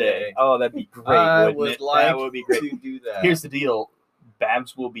Sunday. Oh, that'd be great, I wouldn't would it? like That would be great. to do that. Here's the deal.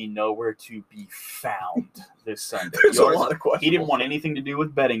 Babs will be nowhere to be found this Sunday. There's a lot of questions. He didn't want anything to do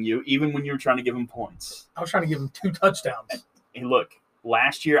with betting you, even when you were trying to give him points. I was trying to give him 2 touchdowns. Hey, look,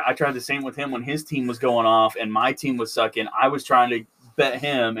 last year I tried the same with him when his team was going off and my team was sucking. I was trying to bet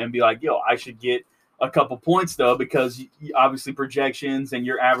him and be like, yo, I should get a couple points, though, because obviously projections and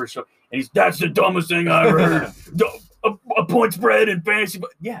your average. And that's the dumbest thing I ever heard. A point spread in fantasy. But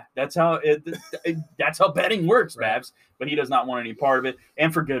yeah, that's how betting works, Babs. But he does not want any part of it,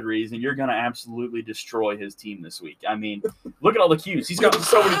 and for good reason. You're going to absolutely destroy his team this week. I mean, look at all the Qs. He's got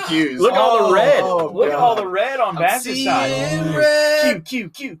so many Qs. Look at all the red. Look at all the red on Babs' side. Red.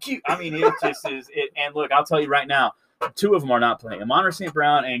 Q. I mean, it just is. And look, I'll tell you right now, 2 of them are not playing. Amon St.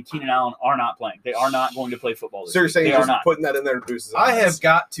 Brown and Keenan Allen are not playing. They are not going to play football this So you're week. saying They just are not. putting that in there to boost his I odds. have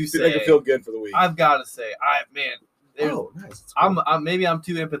got to to make say, it feel good for the week. I've got to say, there's nice. I'm maybe I'm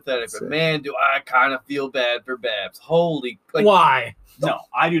too empathetic, but man, do I kind of feel bad for Babs. Holy, Why? No,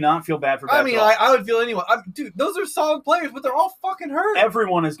 I do not feel bad for Babs. I mean, I would feel anyway. Dude, those are solid players, but they're all fucking hurt.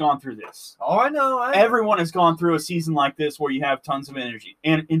 Everyone has gone through this. Oh, I know. Everyone has gone through a season like this where you have tons of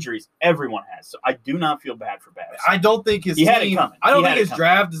injuries. Everyone has. So I do not feel bad for Babs. I don't think his He had it team. coming. I don't He had think it his coming.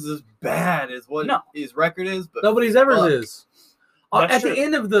 draft is as bad as what No. his record is. But Nobody's ever fuck. is. That's At true. the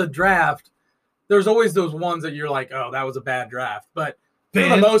end of the draft, there's always those ones that you're like, oh, that was a bad draft. But for the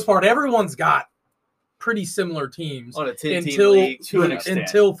Ben- most part, everyone's got pretty similar teams on a 10-team until league. to an extent.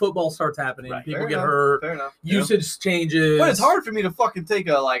 until football starts happening. Right. People Fair get enough, hurt. Fair enough. Usage changes. But it's hard for me to fucking take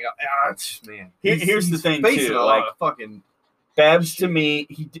man. Here's the thing, facing too, a lot like- of fucking. Babs, to me,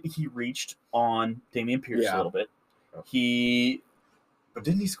 he reached on Dameon Pierce a little bit. He But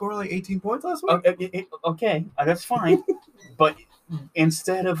didn't he score like 18 points last week? okay, that's fine. But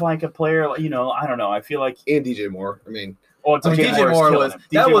instead of like a player, I don't know. I feel like And DJ Moore. I mean, DJ Moore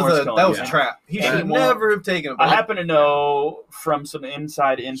was a trap. He DJ should Moore- never have taken him. I happen to know from some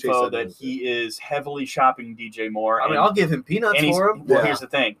inside info said that that. he is heavily shopping DJ Moore. I mean, I'll give him peanuts and for him. Well, Yeah. here's the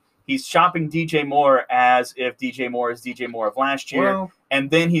thing. He's shopping DJ Moore as if DJ Moore is DJ Moore of last year, and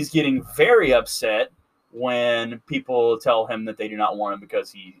then he's getting very upset when people tell him that they do not want him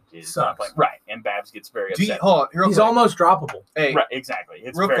because he is not playing. Right, and Babs gets very upset. He's almost droppable. Hey, right, exactly.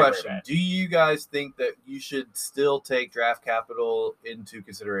 It's real very, question. very bad. Do you guys think that you should still take draft capital into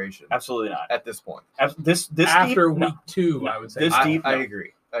consideration? Absolutely not. At this point. This After deep, week 2, I would say. This deep, I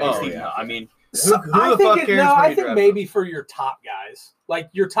agree. I mean, I think maybe for your top guys, like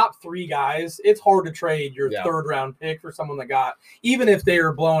your top 3 guys, it's hard to trade your 3rd round pick for someone that got, even if they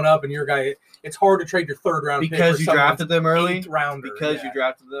are blown up and your guy, it's hard to trade your 3rd round pick because you drafted them early. Rounder, because you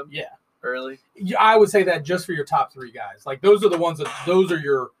drafted them, early. I would say that just for your top 3 guys, like those are the ones those are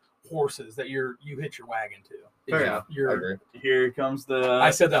your horses that you hit your wagon to. Fair enough. I agree. Here comes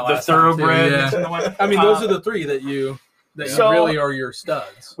I said that last thoroughbred. Yeah. I mean, those are the 3 that you really are your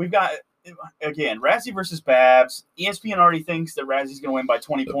studs. We've got, again, Razzie versus Babs. ESPN already thinks that Razzie's going to win by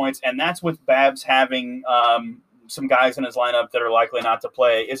 20 points, and that's with Babs having some guys in his lineup that are likely not to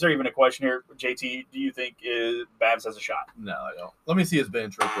play. Is there even a question here, JT? Do you think Babs has a shot? No, I don't. Let me see his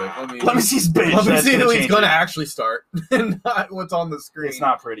bench real quick. Let me see his bench. Let me see who he's going to actually start, and not what's on the screen. It's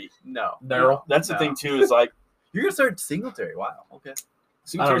not pretty. No. Daryl. That's the thing, too, is like. You're going to start Singletary. Wow. Okay.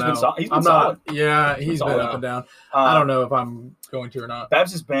 Singletary's been solid. He's been solid. Yeah, he's been up and down. I don't know if I'm going to or not.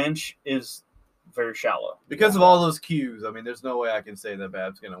 Babs' bench is very shallow. Because of all those Qs, I mean, there's no way I can say that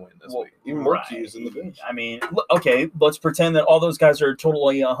Babs going to win this week. Even more Qs in the bench. I mean, okay, let's pretend that all those guys are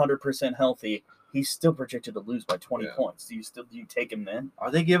totally 100% healthy. He's still projected to lose by 20 points. Do you take him then? Are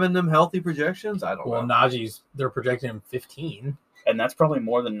they giving them healthy projections? I don't know. Well, Najee's, they're projecting him 15. And that's probably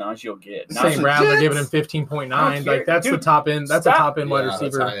more than Najee will get. Same round, they're giving him 15.9. Like that's the top end. That's a top end wide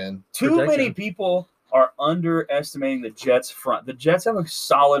receiver. Too many people are underestimating the Jets' front. The Jets have a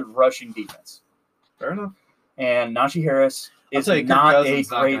solid rushing defense. Fair enough. And Najee Harris is not a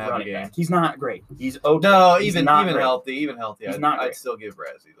great running back. He's not great. He's okay. No, even healthy. I'd still give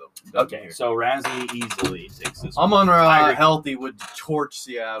Razzie though. Okay, so Razzie easily takes this. I'm on healthy would torch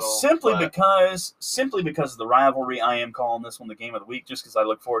Seattle. Simply because of the rivalry, I am calling this one the game of the week just because I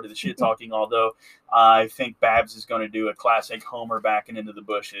look forward to the shit talking. Although I think Babs is going to do a classic Homer backing into the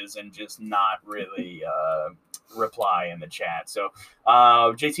bushes and just not really reply in the chat. So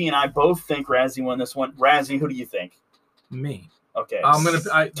JT and I both think Razzie won this one. Razzie, who do you think? Me. Okay.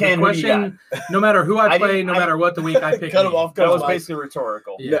 The question, no matter who I play, no matter what the week I pick. Cut him off. That was basically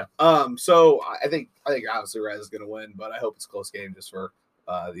rhetorical. Yeah. So I think obviously Raz is going to win, but I hope it's a close game just for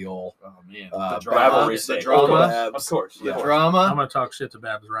the old rivalry, the drama, of course. The drama. I'm going to talk shit to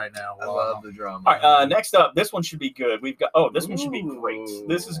Babs right now. I love the drama. All right. Next up, this one should be good. We've got. This one should be great.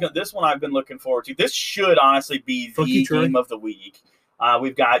 This one I've been looking forward to. This should honestly be the game of the week.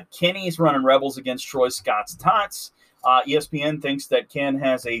 We've got Kenny's running Rebels against Troy Scott's Tots. ESPN thinks that Ken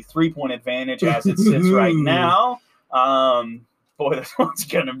has a 3-point advantage as it sits right now. Boy, this one's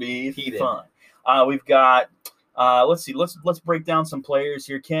gonna be fun. We've got let's see, let's break down some players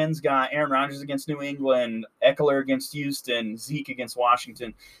here. Ken's got Aaron Rodgers against New England, Eckler against Houston, Zeke against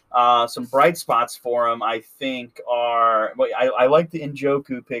Washington. Some bright spots for him, I think, are I like the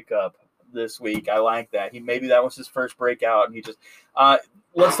Njoku pickup this week. I like that. Maybe that was his first breakout, and he just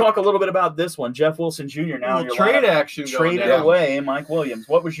let's talk a little bit about this one. Jeff Wilson Jr. Now in your trade action. Traded away Mike Williams.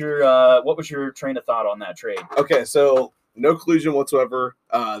 What was your train of thought on that trade? Okay, so no collusion whatsoever.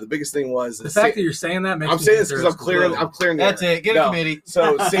 The biggest thing was the fact that you're saying that makes I'm saying this because I'm clearing the That's air. it. Get a committee.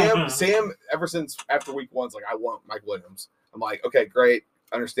 So Sam, ever since after week 1's like, I want Mike Williams. I'm like, okay, great.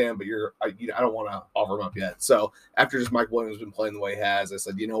 Understand, but I don't want to offer him up yet. So after just Mike Williams been playing the way he has, I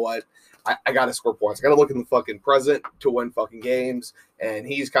said, you know what? I got to score points. I got to look in the fucking present to win fucking games. And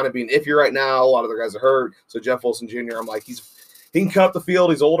he's kind of being iffy right now. A lot of the guys are hurt. So Jeff Wilson Jr., I'm like, he can cut up the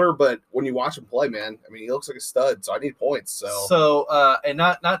field. He's older, but when you watch him play, man, I mean, he looks like a stud. So I need points. And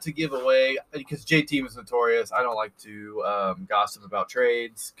not to give away, because JT was notorious. I don't like to gossip about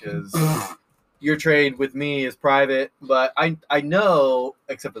trades because your trade with me is private. But I know,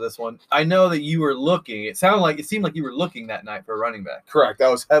 except for this one, I know that you were looking. It seemed like you were looking that night for a running back. Correct. That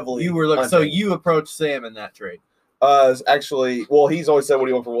was heavily. You were looking. So you approached Sam in that trade. Actually, well, he's always said what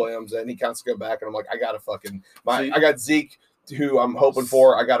he wants for Williams, and he counts to go back, and I'm like, I gotta I got Zeke, who I'm hoping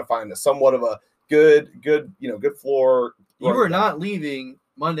for. I gotta find somewhat of a good floor. You were not leaving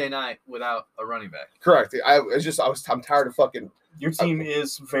Monday night without a running back. Correct. I'm tired of fucking. Your team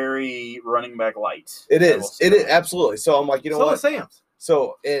is very running back light. It is. It is absolutely. So I'm like, you know what? So is Sam's.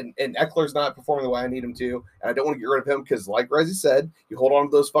 So and Eckler's not performing the way I need him to, and I don't want to get rid of him because, like Rezzy said, you hold on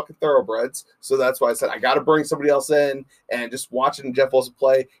to those fucking thoroughbreds. So that's why I said I got to bring somebody else in. And just watching Jeff Wilson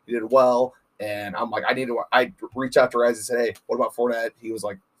play, he did well. And I'm like, I reach out to Rezzy and said, hey, what about Fournette? He was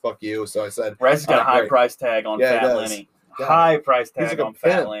like, fuck you. So I said, Rice has got a high great. price tag on Yeah, it Fat does. Lenny. Yeah. High price tag He's like a on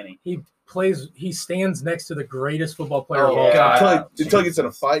Fat pimp. Lenny. He stands next to the greatest football player of Oh, all God. time. Until he gets in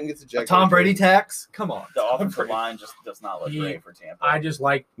a fight and gets A ejected. Tom Brady tax? Come on. The offensive line just does not look great for Tampa. I just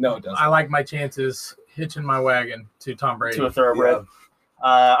like No, it doesn't. I like my chances hitching my wagon to Tom Brady. To a thoroughbred.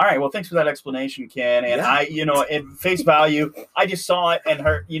 All right. Well, thanks for that explanation, Ken. And I, at face value, I just saw it and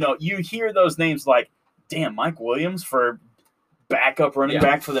heard, you hear those names like, damn, Mike Williams for backup running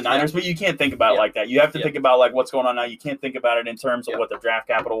back for the Niners, but you can't think about it like that. You have to think about like what's going on now. You can't think about it in terms of what their draft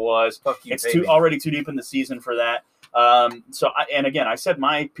capital was. It's already too deep in the season for that. Again, I said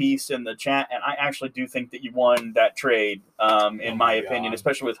my piece in the chat, and I actually do think that you won that trade, in my opinion,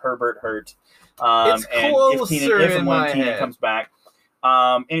 especially with Herbert hurt. It's closer if and when my Keenan head. comes back.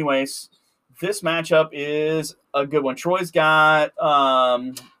 Anyways, this matchup is a good one. Troy's got,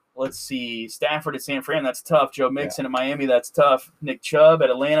 let's see, Stafford at San Fran. That's tough. Joe Mixon at Miami. That's tough. Nick Chubb at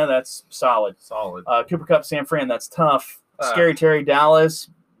Atlanta. That's solid. Cooper Kupp, San Fran. That's tough. Scary Terry, Dallas.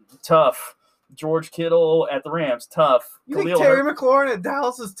 Tough. George Kittle at the Rams. Tough. You think Terry McLaurin at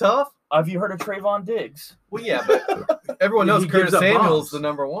Dallas is tough? Have you heard of Trayvon Diggs? Well, yeah, but everyone knows Curtis Samuel's the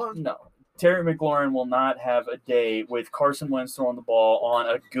number one. No. Terry McLaurin will not have a day with Carson Wentz throwing the ball on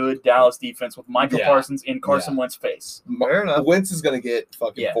a good Dallas defense with Michael Parsons in Carson Wentz's face. Fair enough. Wentz is going to get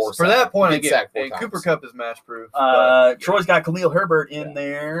fucking forced. For that point, I get Cooper Kupp is match proof. Troy's got Khalil Herbert in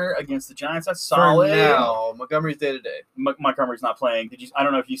there against the Giants. That's solid. For now, Montgomery's day to day. Montgomery's not playing. I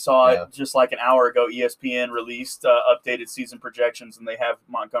don't know if you saw it just like an hour ago. ESPN released updated season projections, and they have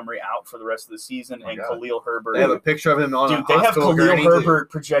Montgomery out for the rest of the season and Khalil Herbert. They have a picture of him on. Dude, they have Khalil Herbert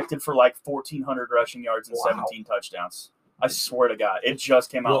projected for like 1,400 rushing yards and 17 touchdowns. I swear to God. It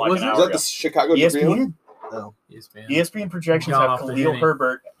just came out like an hour ago. Is that the Chicago ESPN? No. ESPN projections have Khalil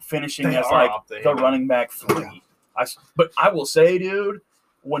Herbert finishing as like the running back 3. But I will say, dude,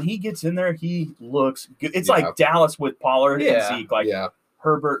 when he gets in there, he looks good. It's like Dallas with Pollard and Zeke. Like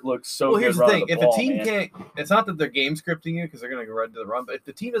Herbert looks so good. Here's the thing. If a team can't, it's not that they're game scripting you because they're going to go right to the run, but if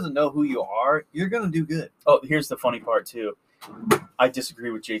the team doesn't know who you are, you're going to do good. Oh, here's the funny part, too. I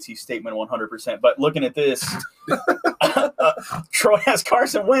disagree with JT's statement 100%. But looking at this, Troy has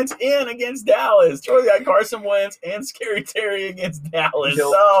Carson Wentz in against Dallas. Troy got Carson Wentz and Scary Terry against Dallas.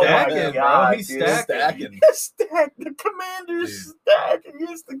 My God, he's stacking. The Commanders stack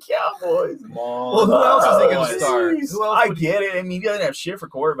against the Cowboys. Well, who else is he going to start? Who else I get it. I mean, he doesn't have shit for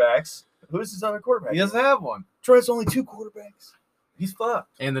quarterbacks. Who's his other quarterback? He doesn't have one. Troy has only 2 quarterbacks. He's fucked.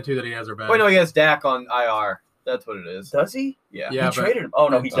 And the 2 that he has are bad. Wait, no, he has Dak on IR. That's what it is. Does he? Yeah. He traded him. Oh,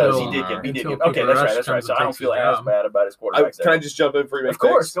 no, he does. He did get him. Okay, that's right. So I don't feel as bad about his quarterback. Can I just jump in for you? Of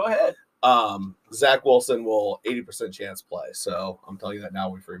course. Go ahead. Zach Wilson will 80% chance play. So I'm telling you that now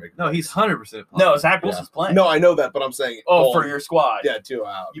before you make. No, he's 100% playing. No, Zach Wilson's playing. No, I know that, but I'm saying. Oh, for your squad. Yeah, 2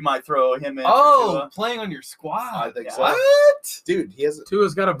 out. You might throw him in. Oh, playing on your squad. I think so. What? Dude, he hasn't.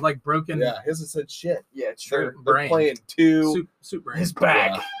 Tua's got a broken. Yeah, he hasn't said shit. Yeah, it's true. They're playing 2. Soup brain. His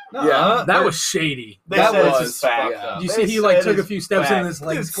back. No, Yeah. That was shady. They That said was it's his back. yeah. You see, he took a few steps in his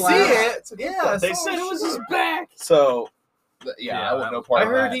legs. See it? Yeah, They said it was his back. So, I want no part I of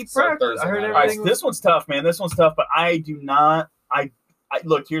heard that. he So practiced. Thursday I heard night. everything. All right, this one's tough, man. This one's tough, but I do not. I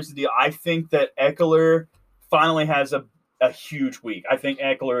look. Here's the deal. I think that Eckler finally has a huge week. I think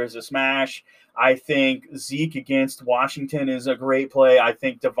Eckler is a smash. I think Zeke against Washington is a great play. I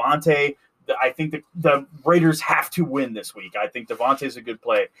think Devontae. I think the Raiders have to win this week. I think Devontae's a good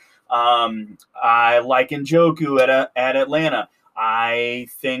play. I like Njoku at Atlanta. I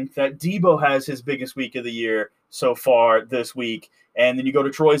think that Debo has his biggest week of the year so far this week. And then you go to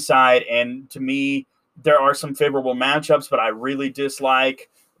Troy's side, and to me, there are some favorable matchups, but I really dislike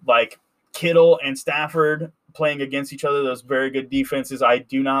like Kittle and Stafford playing against each other. Those very good defenses. I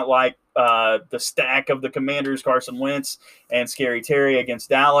do not like the stack of the Commanders, Carson Wentz and Scary Terry against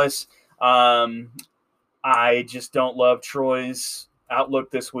Dallas. I just don't love Troy's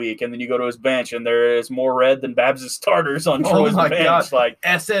outlook this week. And then you go to his bench, and there is more red than Babs' starters on Troy's bench. God. Like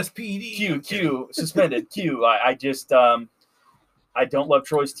SSPD. Q, suspended, Q. I just I don't love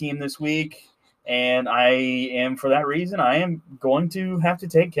Troy's team this week, and I am, for that reason, I am going to have to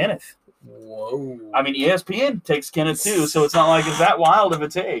take Kenneth. Whoa. I mean, ESPN takes Kenneth too, so it's not like it's that wild of a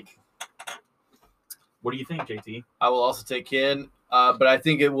take. What do you think, JT? I will also take Ken, but I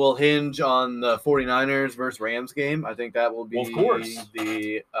think it will hinge on the 49ers versus Rams game. I think that will be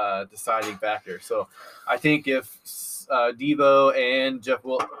the deciding factor. So I think if Debo and Jeff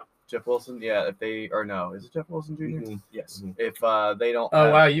Wilson, if they – or no, is it Jeff Wilson Jr.? Mm-hmm. Yes. If they don't –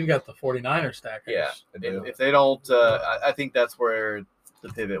 Oh, wow, you've got the 49er stackers. Yeah. If they don't I think that's where the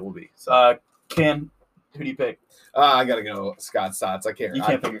pivot will be. So Ken, Who do you pick? I gotta go Scott Stotts. I can't. You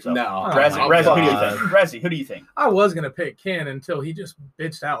can't pick yourself. No. Rezzy, who do you think? Rezzy, who do you think? I was gonna pick Ken until he just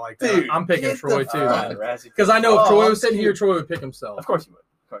bitched out like that. Dude, I'm picking Troy too, man. Rezzy. Because I know if Troy was sitting here, Troy would pick himself. Of course he would.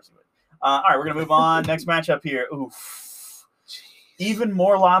 All right, we're gonna move on. Next matchup here. Oof. Even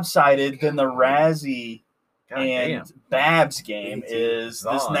more lopsided than the Razzie and Babs game is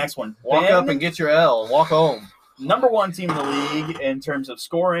this next one. Walk up and get your L. Walk home. Number 1 team in the league in terms of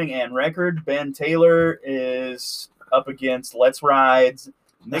scoring and record. Ben Taylor is up against Let's Ride's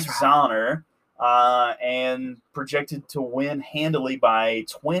Nick Zahner and projected to win handily by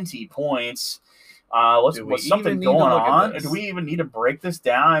 20 points. What's something going on? Do we even need to break this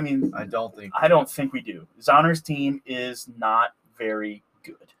down? I mean, I don't think we do. Zahner's team is not very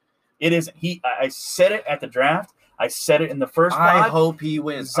good. It isn't. I said it at the draft. I said it in the first pod. I hope he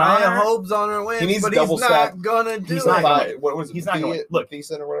wins. I hope Zahner wins. He needs but double he's stack. not gonna do He's it. not gonna- What was it? He's not going to look.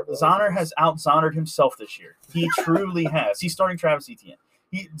 Decent or whatever. Zahner has out-Zahnered himself this year. He truly has. He's starting Travis Etienne.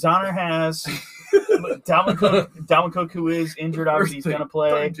 Zahner has Dalvin Cook, who is injured. Obviously, he's going to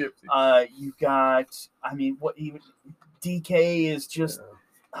play. You've got. I mean, what even DK is just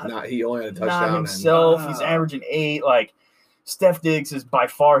he only had a touchdown. not himself. He's averaging 8. Like Steph Diggs is by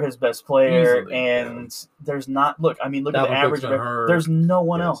far his best player, Easily, and there's not. Look at the Dalvin average. Cook's been hurt. There's no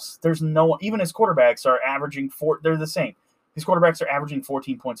one else. There's no one. Even his quarterbacks are averaging 4. They're the same. His quarterbacks are averaging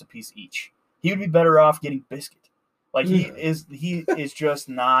 14 points apiece each. He would be better off getting Biscuit. Like he is just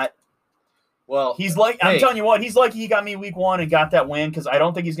not. Well, He's like I'm telling you what. He's like he got me week 1 and got that win because I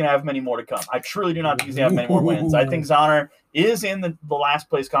don't think he's gonna have many more to come. I truly do not think he's gonna have many more wins. I think Zahner is in the last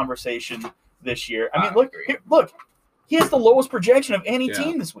place conversation this year. I mean, look. He has the lowest projection of any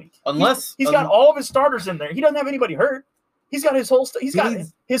team this week. Unless he's got all of his starters in there. He doesn't have anybody hurt. He's got his whole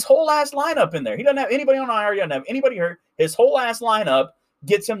his whole last lineup in there. He doesn't have anybody on IR. He doesn't have anybody hurt. His whole last lineup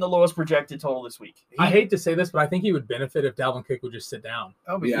gets him the lowest projected total this week. I hate to say this, but I think he would benefit if Dalvin Cook would just sit down.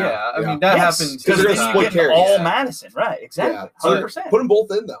 I mean, that happens because they're split getting all Madison, right? Exactly, 100%. Put them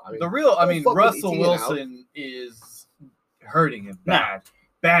both in though. I mean, Russell Wilson is hurting him bad.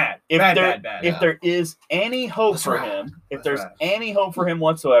 If there is any hope for him, if there's any hope for him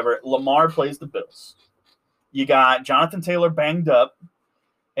whatsoever, Lamar plays the Bills. You got Jonathan Taylor banged up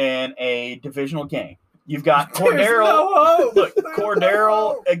in a divisional game. You've got Cordero.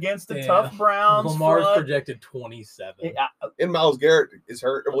 Cordero against the tough Browns. Lamar's projected 27. And Myles Garrett is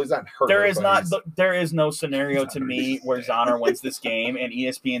hurt. Well, he's not hurt. There is no scenario to me where Zahner wins this game, and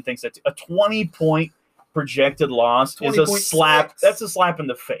ESPN thinks that a 20-point projected loss is a slap. That's a slap in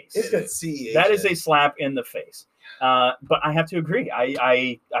the face. That is a slap in the face. But I have to agree.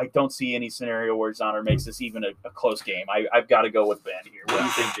 I don't see any scenario where Zahner makes this even a close game. I've got to go with Ben here. What do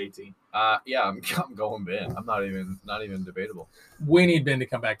you think, JT? I'm going Ben. I'm not even debatable. We need Ben to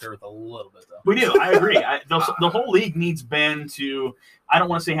come back to earth a little bit, though. We do. I agree. The whole league needs Ben to. I don't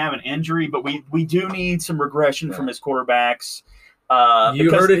want to say have an injury, but we do need some regression from his quarterbacks.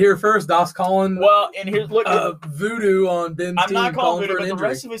 You heard it here first. Dos calling. Well, and here's look voodoo on Ben's team. I'm not calling voodoo, for an but injury. the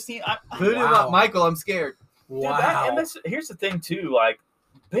rest of his team. Michael, I'm scared. Wow. Dude, here's the thing too. Like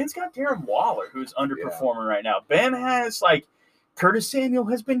Ben's got Darren Waller, who's underperforming right now. Ben has Curtis Samuel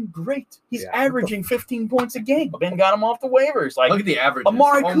has been great. He's averaging 15 points a game. Ben got him off the waivers. Look at the average.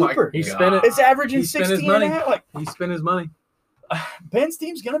 Amari Cooper. He's averaging 16 and a half. He spent his money. Ben's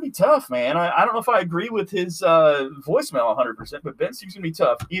team's going to be tough, man. I don't know if I agree with his voicemail 100%, but Ben's team's going to be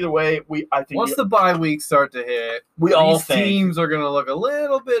tough. Either way, I think once the bye weeks start to hit, these teams are going to look a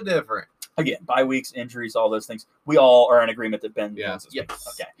little bit different. Again, bye weeks, injuries, all those things. We all are in agreement that Ben wins this week.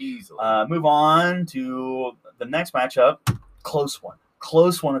 Okay. Easily. Move on to the next matchup. Close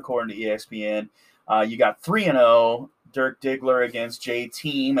one according to ESPN. You got 3-0. Dirk Diggler against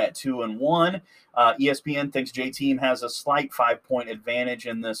J-Team at 2-1. ESPN thinks J-Team has a slight 5-point advantage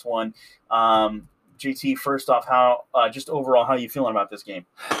in this one. JT, first off, how overall, how are you feeling about this game?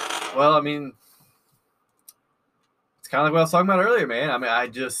 Well, I mean, it's kind of like what I was talking about earlier, man. I mean,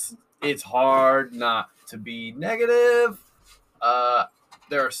 it's hard not to be negative.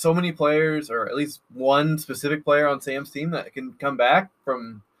 There are so many players, or at least one specific player on Sam's team that can come back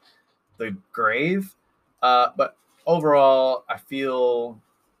from the grave. But overall, I feel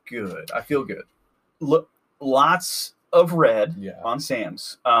good. Look, lots of red on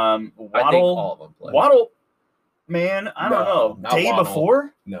Sam's. Waddle, I think all of them play. Waddle, man, I don't know. Day Waddle.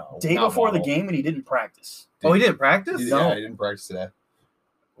 before? No. Day before the game, and he didn't practice. Oh, he didn't practice? Yeah, he didn't practice today.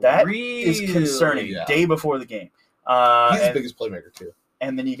 That is concerning. Yeah. Day before the game. He's the biggest playmaker, too.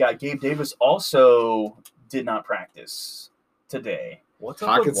 And then you got Gabe Davis also did not practice today. What's up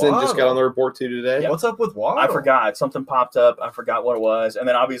Hawkinson with just got on the report, too, today. Yeah. What's up with Waddle? I forgot. Something popped up. I forgot what it was. And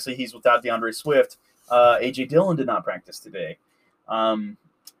then, obviously, he's without DeAndre Swift. AJ Dillon did not practice today.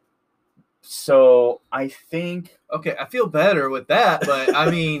 So I think Okay, I feel better with that, but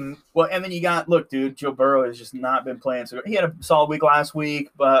I mean, well, and then you got dude, Joe Burrow has just not been playing. So he had a solid week last week,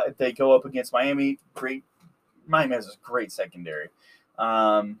 but they go up against Miami. Miami has a great secondary.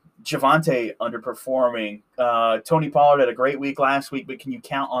 Javonte underperforming. Tony Pollard had a great week last week, but can you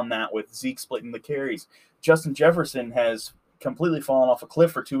count on that with Zeke splitting the carries? Justin Jefferson has completely fallen off a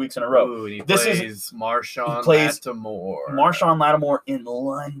cliff for 2 weeks in a row. ooh, and he plays Marshawn Lattimore. Marshawn Lattimore in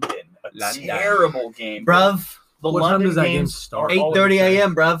London. Terrible game, bruv. The What London time does that game games start? are 8:30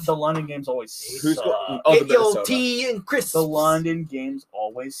 a.m., bruv. The London games always Who's suck. going? Get the your Minnesota. tea and crisps. The London games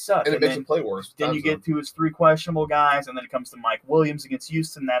always suck. And it And makes then, him play worse. then you get to his 3 questionable guys, and then it comes to Mike Williams against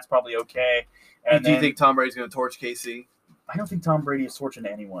Houston. That's probably okay. And Do you then, think Tom Brady's going to torch KC? I don't think Tom Brady is torching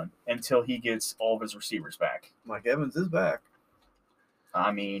anyone until he gets all of his receivers back. Mike Evans is back.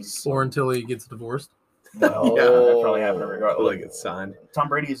 I mean, Or until he gets divorced. no, Yeah. that probably happened I feel regardless. like it's signed. Tom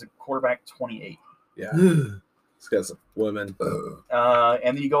Brady is a quarterback 28. Yeah. He's got some women. And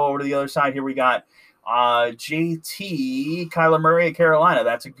then you go over to the other side here. We got JT, Kyler Murray at Carolina.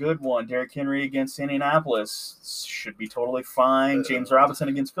 That's a good one. Derrick Henry against Indianapolis. Should be totally fine. James Robinson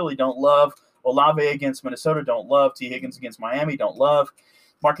against Philly. Don't love. Olave against Minnesota. Don't love. T. Higgins against Miami. Don't love.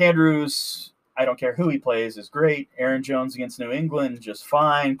 Mark Andrews, I don't care who he plays, is great. Aaron Jones against New England, just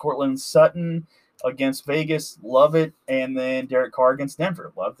fine. Cortland Sutton against Vegas, love it. And then Derek Carr against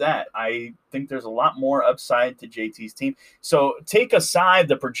Denver, love that. I think there's a lot more upside to JT's team. So take aside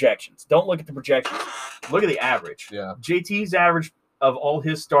the projections. Don't look at the projections. Look at the average. Yeah. JT's average of all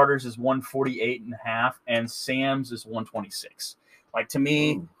his starters is 148.5, and Sam's is 126. Like, to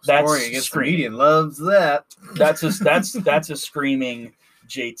me, that's Scoring against the screaming. median loves that. That's a screaming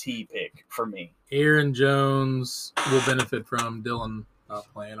JT pick for me. Aaron Jones will benefit from Dylan not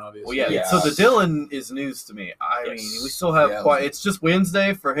playing, obviously. Well, yeah. So the Dylan is news to me. I mean, we still have quite. It's just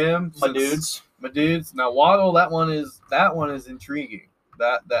Wednesday for him. My dudes. Now Waddle, that one is intriguing.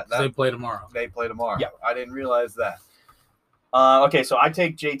 That They play tomorrow. they play tomorrow. Yeah. I didn't realize that. Okay, so I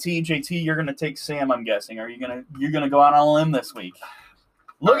take JT. JT, you're gonna take Sam, I'm guessing. Are you're gonna go out on a limb this week?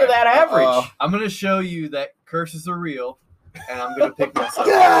 Look at that average. I'm gonna show you that curses are real, and I'm gonna pick myself.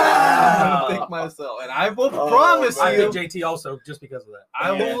 Yeah! I'm gonna pick myself, and I will promise I you, think JT also, just because of that.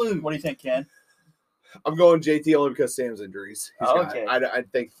 I will lose. What do you think, Ken? I'm going JT only because Sam's injuries. Okay. I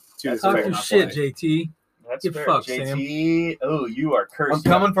think two That's is Talk fair fair. your enough. shit, JT. That's Get fair. fucked, JT. Oh, you are cursed.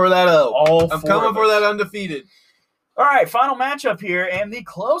 I'm coming for that O. I'm four coming of for us. that undefeated. All right, final matchup here, and the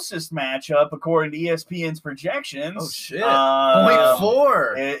closest matchup according to ESPN's projections. Oh shit! uh,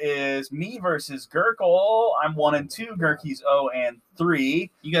 0.4. It is me versus Gerkel. I'm 1-2. Gerkie's 0-3.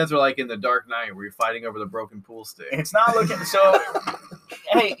 You guys are like in the Dark Knight where you're fighting over the broken pool stick. It's not looking so.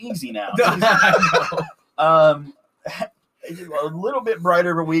 Hey, easy now. I know. A little bit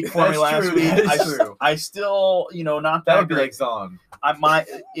brighter of a week for me That's last true, week. that is true. I still, not That that would be great. like Zon.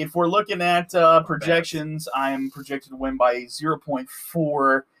 If we're looking at projections, I'm projected to win by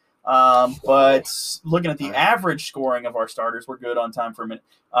 0.4. But looking at the average scoring of our starters, we're good on time for a minute.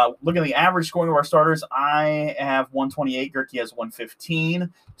 Looking at the average scoring of our starters, I have 128. Gerke has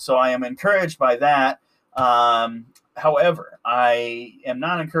 115. So I am encouraged by that. However, I am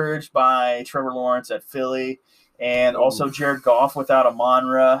not encouraged by Trevor Lawrence at Philly, and also Jared Goff without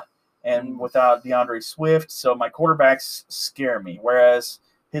Amon-Ra and without DeAndre Swift. So my quarterbacks scare me, whereas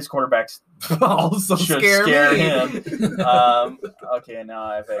his quarterbacks Also should scare me. him. Okay, now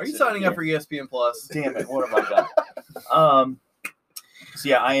I've Are you exited signing up here. for ESPN Plus? Damn it, what have I done? So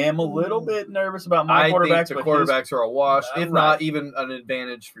yeah, I am a little bit nervous about my I quarterbacks. think the but quarterbacks are a wash, if Right. not even an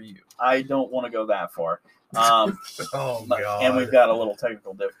advantage for you. I don't want to go that far. Oh, And we've got a little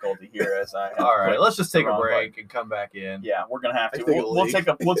technical difficulty here as I have All right, clicked let's just take the a wrong break and come back in. Yeah, we're gonna have to. I think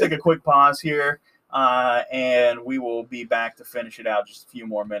We'll take a quick pause here, and we will be back to finish it out. Just a few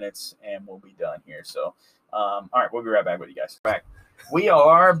more minutes, and we'll be done here. So, all right, we'll be right back with you guys. Back. We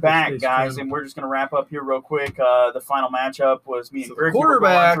are back, Stay guys, strong. and we're just gonna wrap up here real quick. The final matchup was me So and the Greg were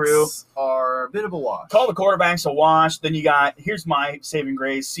going through. quarterbacks are a bit of a wash. Call the quarterbacks a wash. Then you got, here's my saving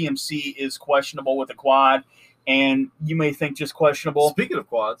grace. CMC is questionable with a quad, and you may think just questionable, Speaking of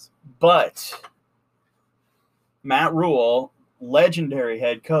quads, but Matt Rule, legendary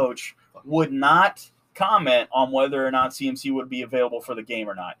head coach, would not comment on whether or not CMC would be available for the game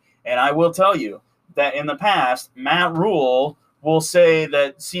or not. And I will tell you that in the past, Matt Rule will say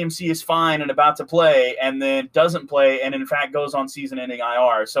that CMC is fine and about to play and then doesn't play and, in fact, goes on season-ending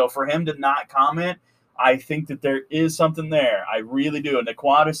IR. So for him to not comment, I think that there is something there. I really do. And the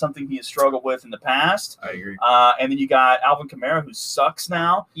quad is something he has struggled with in the past. I agree. And then you got Alvin Kamara, who sucks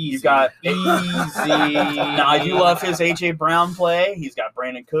now. Easy. You got Easy. Now, I do love his A.J. Brown play. He's got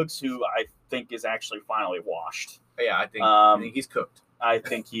Brandon Cooks, who I think is actually finally washed. Yeah, I think he's cooked. I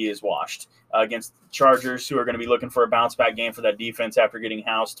think he is washed against the Chargers, who are going to be looking for a bounce-back game for that defense after getting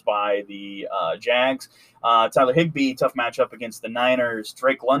housed by the Jags. Tyler Higbee, tough matchup against the Niners.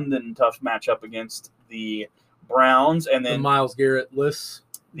 Drake London, tough matchup against the Browns. And then the Miles Garrett-less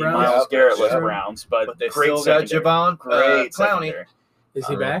Browns. Miles Garrett-less Browns. But they great still got secondary. Javon Great Clowney. secondary. Is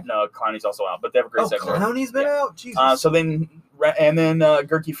he back? No, Clowney's also out, but they have a great secondary. Clowney's been out? Jesus. So then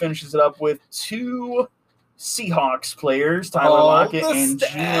Gerke finishes it up with 2 Seahawks players, Tyler Lockett and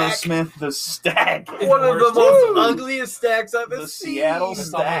Geno Smith, the stack. One of the most ugliest stacks I've ever seen. Seattle It's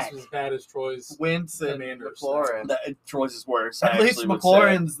stack. almost as bad as Troy's Wentz and Commanders. McLaurin. Troy's is worse. At least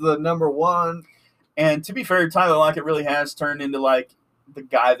McLaurin's the number one. And to be fair, Tyler Lockett really has turned into like the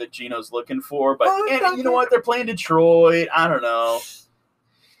guy that Geno's looking for. But and you know what? They're playing Detroit. I don't know.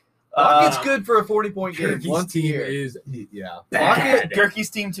 Lockett's good for a 40-point game. Gerke's Once a team year. is Lockett, Gerke's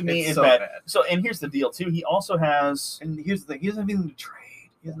team to me It's is so bad. bad. So, and here's the deal too. He also has. And here's the thing: he doesn't have anything to trade.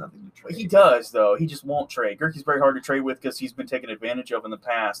 He has nothing to trade. He does though. He just won't trade. Gerke's very hard to trade with because he's been taken advantage of in the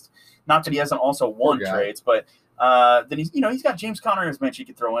past. Not that he hasn't also won trades, but then he's got James Conner on his bench he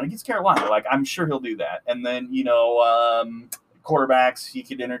could throw in against Carolina. Like I'm sure he'll do that. And then quarterbacks he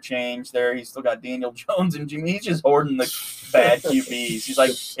could interchange there. He's still got Daniel Jones and Jimmy. He's just hoarding the bad QBs. He's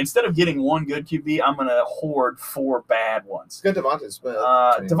like, instead of getting one good QB, I'm gonna hoard 4 bad ones. Good Devonta Smith.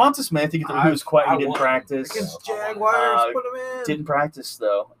 Devonta Smith, he didn't practice. Against Jaguars, put him in. Didn't practice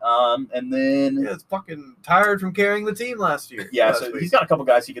though. And then it's fucking tired from carrying the team last year. Yeah, so he's got a couple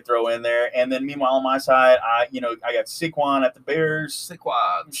guys he could throw in there. And then meanwhile on my side, I got Saquon at the Bears.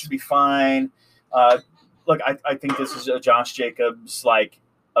 Saquon should be fine. Look, I think this is a Josh Jacobs, like,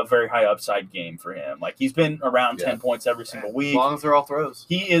 a very high upside game for him. Like, he's been around 10 points every single week. As long as they're all throws.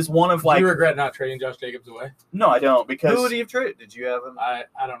 He is one of, like... Do you regret not trading Josh Jacobs away? No, I don't, because... Who would he have traded? Did you have him? I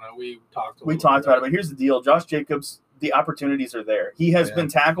don't know. We talked about it, but here's the deal. Josh Jacobs, the opportunities are there. He has been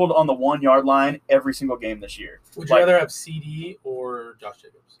tackled on the 1-yard line every single game this year. Would you rather have CD or Josh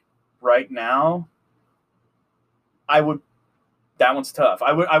Jacobs? Right now, I would... That one's tough.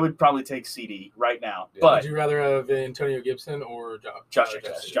 I would probably take CD right now. Yeah. But would you rather have Antonio Gibson or Josh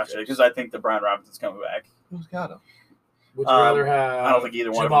Jacobs? Because I think the Brian Robinson's coming back. Who's got him? Would you rather have I don't think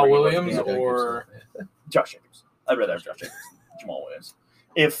either one Jamal of them Williams or Josh Jacobs? I'd rather have Josh Jacobs than Jamal Williams.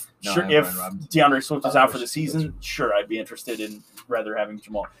 If Brian DeAndre Swift is out for the season, sure, I'd be interested in rather having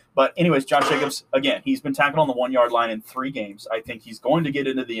Jamal. But anyways, Josh Jacobs, again, he's been tackled on the 1-yard line in 3 games. I think he's going to get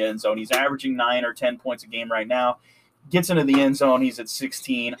into the end zone. He's averaging 9 or 10 points a game right now. Gets into the end zone. He's at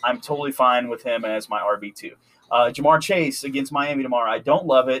 16. I'm totally fine with him as my RB2. Jamar Chase against Miami tomorrow. I don't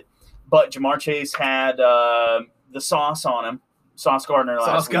love it, but Jamar Chase had the sauce on him, Sauce Gardner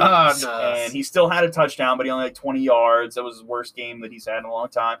last week. And he still had a touchdown, but he only had 20 yards. That was his worst game that he's had in a long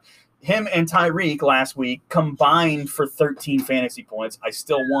time. Him and Tyreek last week combined for 13 fantasy points. I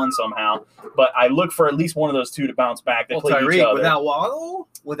still won somehow, but I look for at least one of those 2 to bounce back. They play each other. Without Waddle?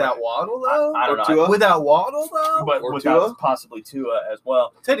 Without Waddle, though? I don't know. Without Waddle, though? But without possibly Tua as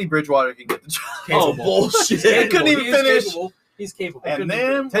well. Teddy Bridgewater can get the job. Oh, bullshit. He couldn't even finish. He's capable. And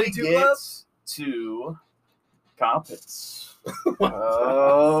then we get to Coppets.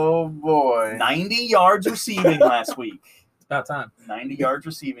 Oh, boy. 90 yards receiving last week. About time. 90 yards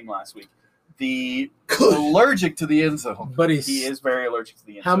receiving last week. Allergic to the end zone. But he is very allergic to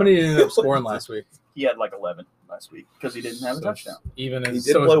the end zone. How many did he end up scoring last week? He had like 11 last week because he didn't have a touchdown. Even He his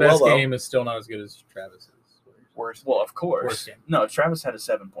did play best well, game is still not as good as Travis's. Worst. Well, of course. Worst game. No, Travis had a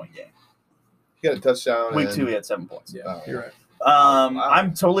 7-point game. He got a touchdown. Week 2, he had 7 points. Yeah, you're right.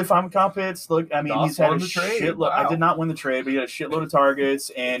 I'm totally fine with Coppets. Look, I mean, Goff he's had a won the trade. shitload. Wow. I did not win the trade, but he had a shitload of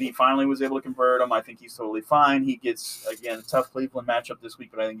targets, and he finally was able to convert them. I think he's totally fine. He gets, again, a tough Cleveland matchup this week,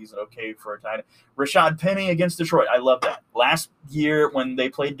 but I think he's okay for a tight end. Rashad Penny against Detroit. I love that. Last year when they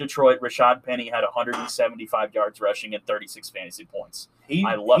played Detroit, Rashad Penny had 175 yards rushing and 36 fantasy points.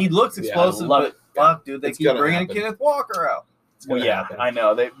 I love it. He looks explosive, love but it. fuck, dude, they It's keep gonna bringing happen. Kenneth Walker out. Well, yeah, I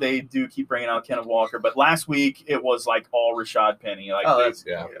know. They do keep bringing out Kenneth Walker, but last week it was like all Rashad Penny. Like,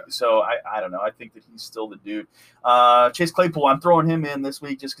 So I don't know. I think that he's still the dude. Chase Claypool, I'm throwing him in this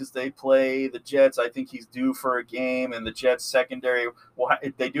week just because they play the Jets. I think he's due for a game, and the Jets secondary,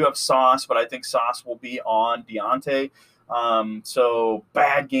 they do have Sauce, but I think Sauce will be on Deontay. So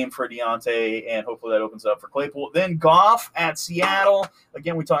bad game for Deontay, and hopefully that opens up for Claypool. Then Goff at Seattle.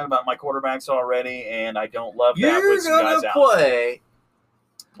 Again, we talked about my quarterbacks already, and I don't love that with some guys out. Play.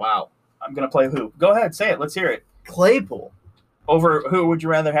 Wow. I'm gonna play who? Go ahead, say it. Let's hear it. Claypool. Over who would you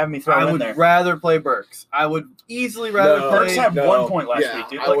rather have me throw I in would there? rather play Burks. I would easily rather No. play. Burks had No. 1 point last Yeah, week,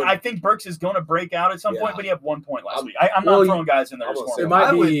 dude. I Like, would- I think Burks is going to break out at some Yeah. point, but he had 1 point last I'm- week. I'm not throwing guys in there. I'm to gonna score say It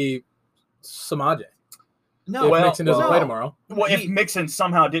points. might I be Samaje. No, If well, Mixon doesn't no. play tomorrow. Well, if Mixon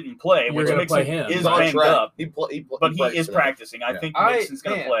somehow didn't play, You're which gonna Mixon play him. is He's on banged track. up, He but he practiced is today. practicing. I Yeah. think Mixon's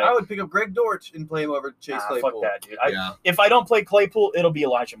going to play. I would pick up Greg Dortch and play him over Chase Nah, Claypool. fuck that, dude. Yeah. If I don't play Claypool, it'll be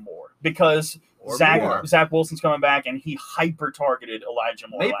Elijah Moore because Or Zach Moore. Wilson's coming back and he hyper targeted Elijah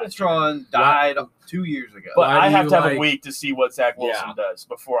Moore. last year. Mapletron died 2 years ago. But Why I do have you to have like- a week to see what Zach Wilson Yeah. does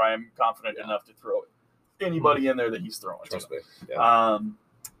before I am confident Yeah. enough to throw anybody in there that he's throwing. Trust me. To. Yeah.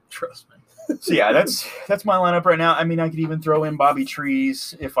 Trust me. So yeah, that's my lineup right now. I mean, I could even throw in Bobby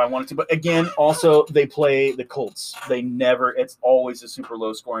Trees if I wanted to, but again, also they play the Colts. It's always a super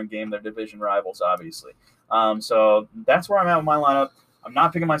low scoring game. They're division rivals, obviously. So that's where I'm at with my lineup. I'm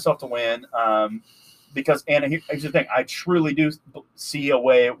not picking myself to win because, and here's the thing, I truly do see a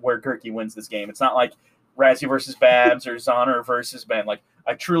way where Gerke wins this game. It's not like Razzie versus Babs or Zonner versus Ben. Like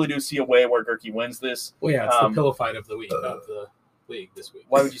I truly do see a way where Gerke wins this. Well, yeah, it's the pillow fight of the week of the league this week.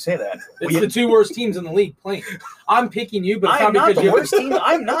 Why would you say that? It's the two worst teams in the league playing. I'm picking you, but it's I am not not because the you worst team.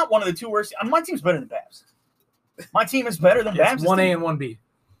 I'm not one of the two worst. My team's better than Babs. My team is better than Babs. It's 1A and 1B.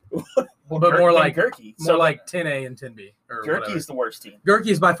 but more like Gerke. More like 10A and 10B. Or Gerke whatever. is the worst team. Gerke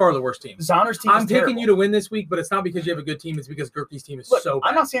is by far the worst team. Zonner's team. I'm is picking terrible. you to win this week, but it's not because you have a good team. It's because Gerke's team is Look, so bad.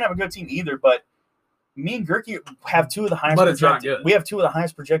 I'm not saying I have a good team either, but me and Gerke have two of the highest. But it's not projected. good. We have two of the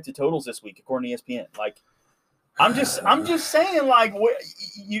highest projected totals this week according to ESPN. Like, I'm just saying, like,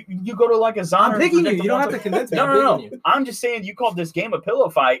 you go to like a Zonner. I'm picking you. projected You don't have to ones- convince me. No, I'm no, picking no. you. I'm just saying you called this game a pillow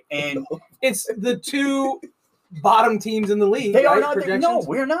fight, and It's the two bottom teams in the league. they are right? not. Projections. No,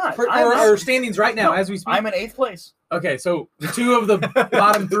 we're not. Our standings right now No, as we speak. I'm in 8th place. Okay, so the two of the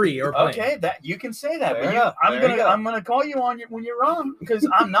bottom three are playing. Okay, that you can say that, There but you go. I'm There you go. gonna call you on when you're wrong because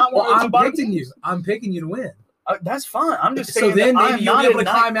I'm not one Well, of the two I'm bottom picking teams. you. I'm picking you to win. That's fine. I'm just saying. So then that I am maybe you'll not be able in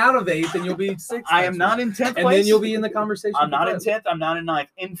to ninth. climb out of 8th and you'll be 6th. I am not in 10th place. And then you'll be in the conversation. I'm not in with 10th. I'm not in 9th.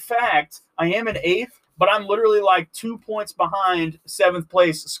 In fact, I am in 8th, but I'm literally like 2 points behind 7th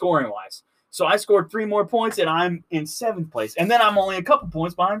place scoring wise. So I scored 3 more points and I'm in 7th place. And then I'm only a couple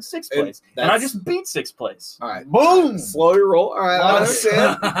points behind 6th And place. And I that's- just beat 6th place. All right. Boom! Slow your roll. All right. I Well,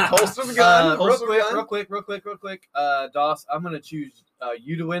 understand. Holster the gun. Holster the gun. Real quick. Doss, I'm going to choose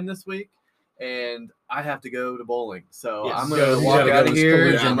you to win this week, and I have to go to bowling. So Yes. I'm You going to gotta walk go out to of this here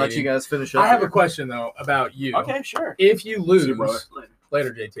collision and let meeting. you guys finish up. I have a here. question, though, about you. Okay, sure. If you lose, See you, brother.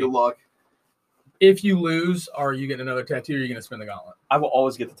 later, Good JT. luck. If you lose, are you getting another tattoo or are you going to spin the gauntlet? I will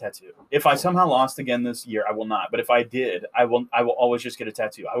always get the tattoo. If I somehow lost again this year, I will not. But if I did, I will always just get a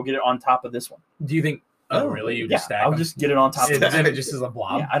tattoo. I will get it on top of this one. Do you think? Oh, really? You Yeah, just stack I'll them? just get it on top of And this. then it just is a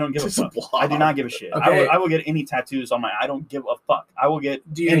blob? Yeah, I don't give a Just a fuck. blob. I do not give a shit. Okay. I will get any tattoos on my. I don't give a fuck. I will get.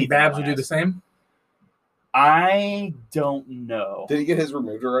 Do you think anything Babs on would my do the ass. same? I don't know. Did he get his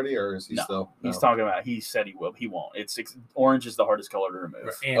removed already, or is he No, still? He's no. talking about. He said he will. He won't. Orange is the hardest color to remove.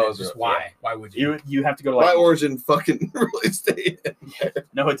 And Oh, it's just yeah. why? Why would you? You have to go to My like. origin fucking really stayed in there.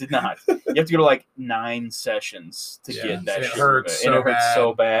 No, it did not. You have to go to like 9 sessions to Yeah, get that. and it shit hurts removed. so and it hurts bad.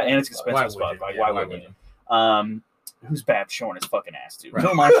 so bad, and it's expensive Why as would fuck. you? Like, Yeah, why why would would you? Who's Babs showing his fucking ass to? Right. Who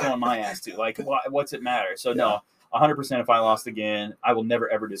am I showing my ass to? Like, what's it matter? So no, 100%. If I lost again, I will never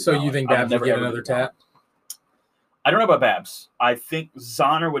ever do. The So you gauntlet. think I will Babs would never, get ever do another the gauntlet. tat? I don't know about Babs. I think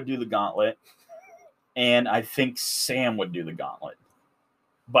Zonner would do the gauntlet, and I think Sam would do the gauntlet.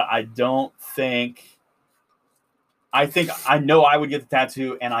 But I don't think. I know I would get the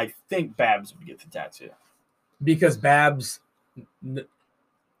tattoo, and I think Babs would get the tattoo. Because Babs,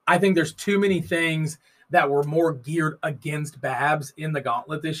 I think there's too many things that were more geared against Babs in the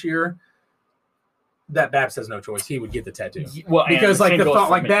gauntlet this year that Babs has no choice. He would get the tattoo. Well, and Because like same the goes thong,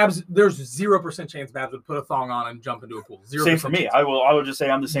 for like me. Babs, there's 0% chance Babs would put a thong on and jump into a pool. 0% Same for me. chance. I will just say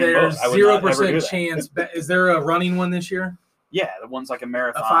I'm the same There's boat. I would not ever do 0% that. chance. Is there a running one this year? Yeah, the one's like a A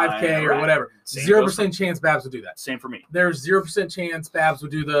marathon, 5K or right. whatever. Same goes for- 0% chance Babs would do that. Same for me. There's 0% chance Babs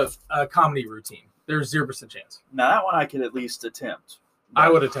would do the comedy routine. There's 0% chance. Now that one I could at least attempt. I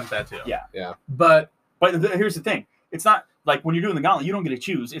would attempt that too. Yeah. But Here's the thing: it's not like when you're doing the gauntlet, you don't get to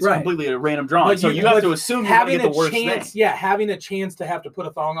choose. It's Right. completely a random drawing. But So you have but to assume you're going to having get the a worst chance, thing. having a chance to have to put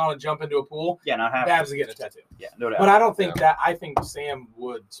a thong on and jump into a pool, Yeah, not happening. Babs is getting a tattoo. Yeah, no doubt. But I don't think that. I think Sam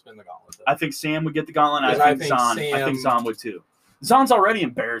would spin the gauntlet. I think Sam would get the gauntlet. And Because I think Zahn Sam- would too. Zon's already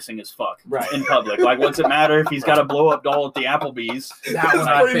embarrassing as fuck in public. Like, what's it matter if he's got a blow up doll at the Applebee's? That one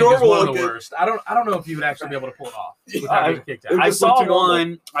I think is one of the worst. I don't know if you would actually be able to pull it off without getting kicked out. I saw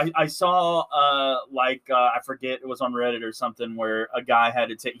one. I saw I forget, it was on Reddit or something, where a guy had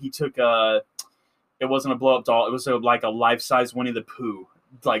to take. He took it wasn't a blow up doll. It was like a life size Winnie the Pooh.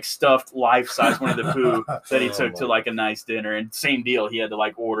 Like stuffed life-size Winnie the Pooh that he took to like a nice dinner, and same deal. He had to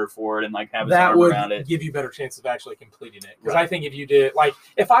like order for it and like have his arm around it. That would give you better chances of actually completing it. Because I think if you did, like,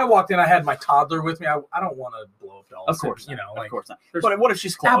 if I walked in, I had my toddler with me, I don't want to blow up dolls. Of course, you know, of course not. But what if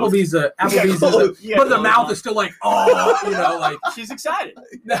she's closed? Applebee's but the mouth is still like, oh, you know, like she's excited.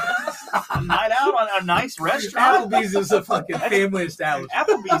 Night out on a nice restaurant. Applebee's is a fucking family establishment.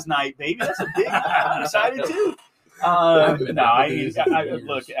 Applebee's night, baby. That's a big. I'm excited too. No,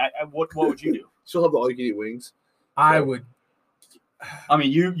 what would you do? She'll have the all-you-can-eat wings. I would. I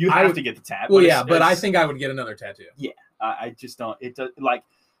mean, you have to get the tat. Well, yeah, but I think I would get another tattoo. Yeah, I just don't. It does like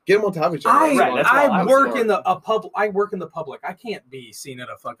get them on top of each other. I work in the public. I can't be seen at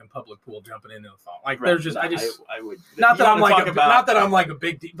a fucking public pool jumping into the phone. Like there's just I would. Not that I'm like a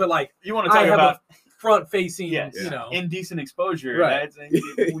big deal, but like you want to talk about front facing, you know, indecent exposure. Right.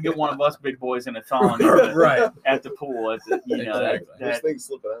 We get one of us big boys in a thong at the pool. Those things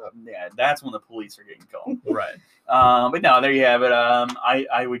slipping out. Yeah, that's when the police are getting called. Right. But no, there you have it.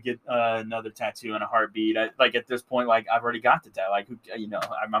 I would get another tattoo in a heartbeat. Like at this point, like I've already got the tattoo. Like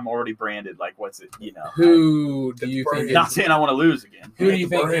I'm already branded. Like what's it? Who do you think? Not saying I want to lose again. Who do you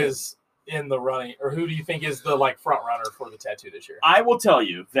think is in the running, or who do you think is the like front runner for the tattoo this year? I will tell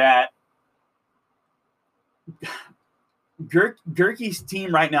you that Gerkie's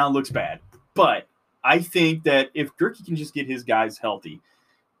team right now looks bad, but I think that if Gerkie can just get his guys healthy,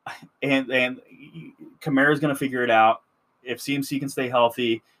 and Kamara's going to figure it out. If CMC can stay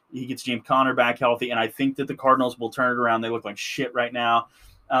healthy, he gets James Conner back healthy, and I think that the Cardinals will turn it around. They look like shit right now.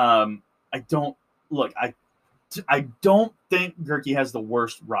 I don't think Gerkie has the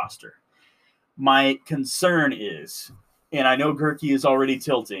worst roster. My concern is, and I know Gerkie is already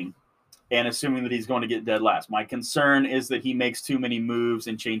tilting and assuming that he's going to get dead last. My concern is that he makes too many moves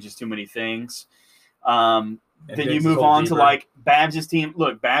and changes too many things. Then you move on to like Babs' team.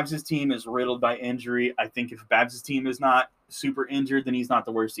 Look, Babs' team is riddled by injury. I think if Babs' team is not super injured, then he's not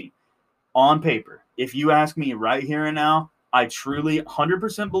the worst team. On paper, if you ask me right here and now, I truly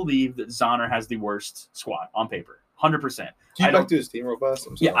 100% believe that Zonner has the worst squad on paper. 100%. Can you back to his team real fast?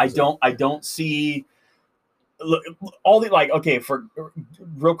 I don't see. Look, all the for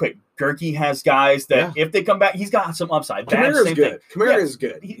real quick, Gerkie has guys that if they come back, he's got some upside. Kamara is good. Kamara is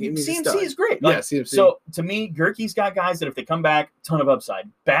good. CMC is great. CMC. So to me, Gerkie's got guys that if they come back, ton of upside.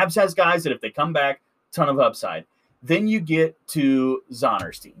 Babs has guys that if they come back, ton of upside. Then you get to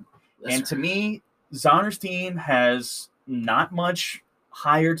Zonner's team, to me, Zonner's team has not much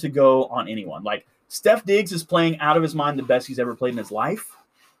higher to go on anyone. Like Steph Diggs is playing out of his mind, the best he's ever played in his life.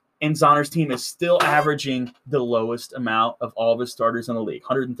 And Zonner's team is still averaging the lowest amount of all of his starters in the league,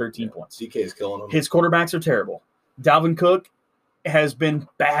 113 points. DK is killing him. His quarterbacks are terrible. Dalvin Cook has been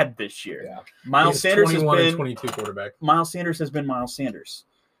bad this year. Yeah. Miles Sanders has been 22 quarterback. Miles Sanders has been Miles Sanders.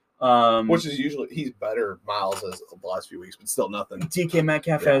 Which is usually he's better Miles as the last few weeks, but still nothing. DK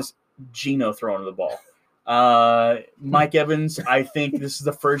Metcalf has Geno throwing the ball. Mike Evans, I think this is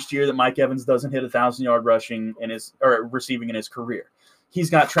the first year that Mike Evans doesn't hit 1,000-yard rushing receiving in his career. He's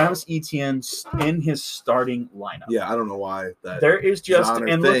got Travis Etienne in his starting lineup. Yeah, I don't know why that. There is just look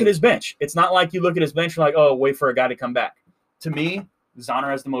at his bench. It's not like you look at his bench and you're like, oh, wait for a guy to come back. To me, Zonner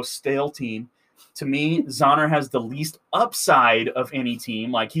has the most stale team. To me, Zonner has the least upside of any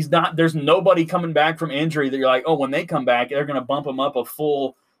team. Like there's nobody coming back from injury that you're like, oh, when they come back, they're gonna bump him up a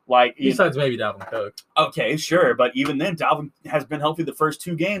full besides maybe Dalvin Cook. Okay, sure, but even then, Dalvin has been healthy the first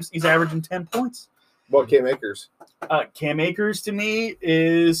 2 games. He's averaging 10 points. Well, Cam Akers. Cam Akers to me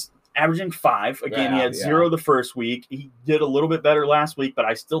is averaging 5. Again, he had 0 the first week. He did a little bit better last week, but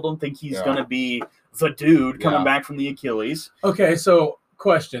I still don't think he's going to be the dude coming back from the Achilles. Okay, so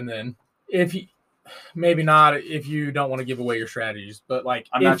question then. If you don't want to give away your strategies, but like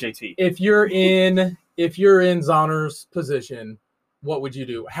I'm not JT. If you're in Zonner's position, what would you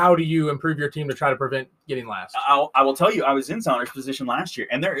do? How do you improve your team to try to prevent getting last? I will tell you, I was in Zonner's position last year,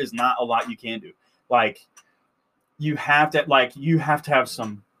 and there is not a lot you can do. Like you have to have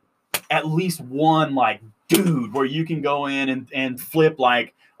some, at least one dude where you can go in and flip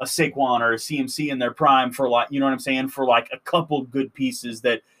like a Saquon or a CMC in their prime for you know what I'm saying, for like a couple good pieces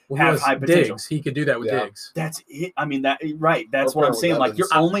that have high potential. Diggs. He could do that with Diggs. That's it. I mean that's what I'm saying. Like your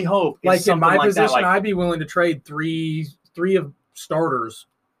only hope is like in my like position, that, I'd be willing to trade three of starters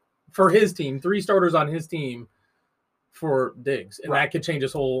for his team, 3 starters on his team for Diggs, and that could change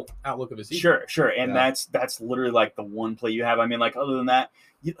his whole outlook of his season. Sure, and that's literally like the one play you have. I mean, like other than that,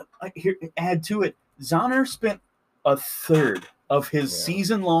 here add to it. Zonner spent a third of his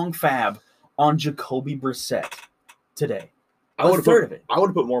season-long fab on Jacoby Brissett today. I would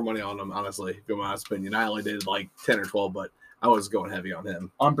have put more money on him, honestly, if you want my honest opinion. I only did like 10 or 12, but I was going heavy on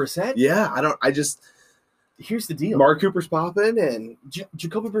him. On Brissett? Yeah, here's the deal. Mark Cooper's popping, and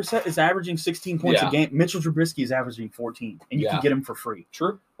Jacoby Brissett is averaging 16 points a game. Mitchell Trubisky is averaging 14, and you can get him for free.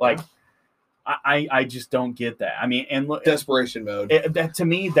 True. Like, I just don't get that. I mean, and look, desperation mode. To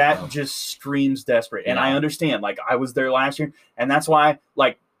me, that just screams desperate. And I understand. Like, I was there last year, and that's why,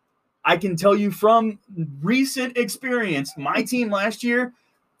 like, I can tell you from recent experience, my team last year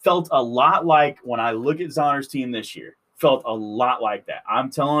felt a lot like when I look at Zonner's team this year. Felt a lot like that.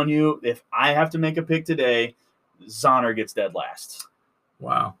 I'm telling you, if I have to make a pick today, Zonner gets dead last.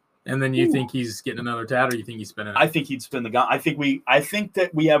 Wow. And then you think he's getting another tat, or you think he's spinning it? I think he'd spin the gauntlet. I think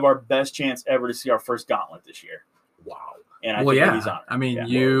that we have our best chance ever to see our first gauntlet this year. Wow. And I think that he's Zonner. I mean,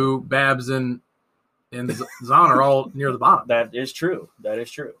 you, Babs, and Zonner are all near the bottom. That is true.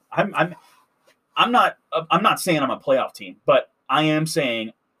 I'm not saying I'm a playoff team, but I am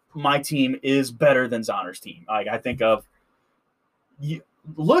saying my team is better than Zonner's team. Like, I think of you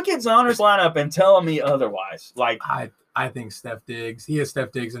look at Zonner's lineup and tell me otherwise. Like, I think Steph Diggs. He has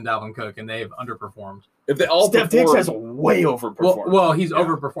Steph Diggs and Dalvin Cook, and they've underperformed. If they all Steph Diggs has way overperformed. Well, he's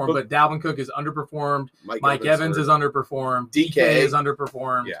overperformed, but Dalvin Cook is underperformed. Mike Evans is underperformed. DK is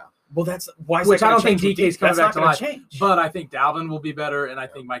underperformed. Yeah. Well, that's why. Which I don't think DK's coming back to life. Change. But I think Dalvin will be better, and I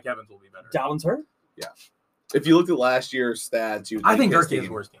think Mike Evans will be better. Dalvin's hurt. Yeah. If you looked at last year's stats, I think Gerk is the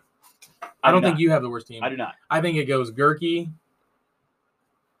worst team. I don't think you have the worst team. I do not. I think it goes Gerky,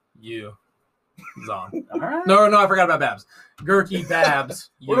 you, Zon. All right. No, I forgot about Babs. Gerky, Babs.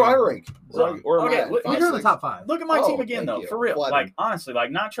 Where do I rank? Okay, you're in the top 5. Look at my team again, though. For real. Flattered. Like, honestly,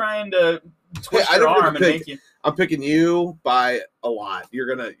 like, not trying to twist your arm and make you. I'm picking you by a lot.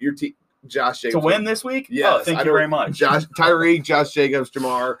 Your team. Josh Jacobs to win this week? Yes. Oh, thank you very much. Tyreek, Josh Jacobs,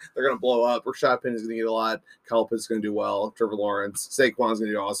 Jamar, they're going to blow up. Rashad Penny's going to get a lot. Kyle Pitts is going to do well. Trevor Lawrence. Saquon's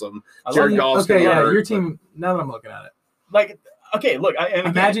going to do awesome. Jared Goff's going to be hurt. Your team, now that I'm looking at it. Like, okay, look.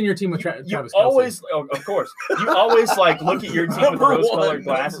 Imagine your team with Travis Kelce. Always, of course. You always, like, look at your team with rose-colored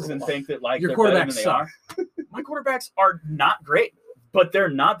glasses and think that, like, your they're better than quarterbacks they are. My quarterbacks are not great. But they're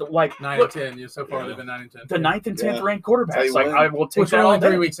not like 9 and 10. So far, they've been 9 and 10. The 9th and 10th ranked quarterbacks. Like, I will take that all all day.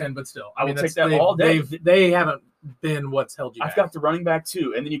 3 weeks in, but still, I will take that all day. They haven't been what's held you back. I've got the running back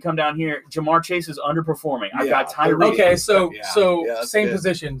too, and then you come down here. Jamar Chase is underperforming. I've got Tyreek. Okay, so same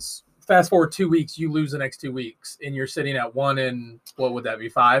positions. Fast forward 2 weeks, you lose the next 2 weeks, and you're sitting at 1 and what would that be,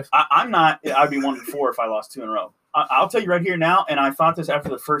 5? I'm not. I'd be 1 and 4 if I lost 2 in a row. I'll tell you right here now, and I thought this after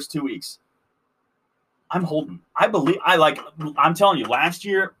the first 2 weeks. I'm holding. I'm telling you, last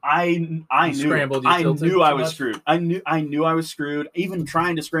year I knew I was screwed. I knew I was screwed. Even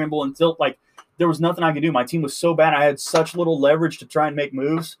trying to scramble and tilt, like, there was nothing I could do. My team was so bad. I had such little leverage to try and make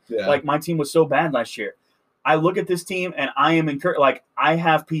moves. Yeah. Like, my team was so bad last year. I look at this team and I am encouraged. Like, I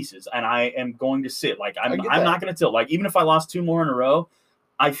have pieces and I am going to sit. Like, I'm not going to tilt. Like, even if I lost 2 more in a row,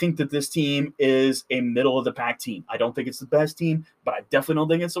 I think that this team is a middle of the pack team. I don't think it's the best team, but I definitely don't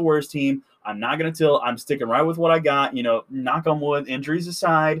think it's the worst team. I'm not going to tilt. I'm sticking right with what I got. You know, knock on wood, injuries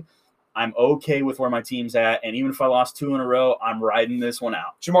aside, I'm okay with where my team's at. And even if I lost 2 in a row, I'm riding this one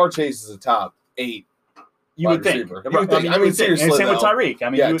out. Jamar Chase is a top 8. You would think. I mean, seriously. And same with Tyreek.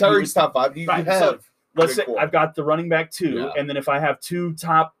 I mean, Tyreek's top 5. You have. So, let's say I've got the running back 2, and then if I have 2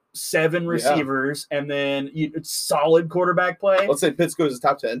 top 7 receivers, and then solid quarterback play. Let's say Pitts goes to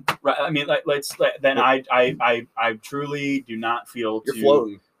top 10. Right. I mean, then I truly do not feel You're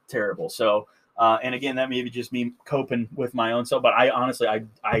floating. Terrible. So, and again, that may be just me coping with my own self. But I honestly,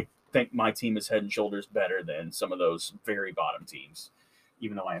 I think my team is head and shoulders better than some of those very bottom teams,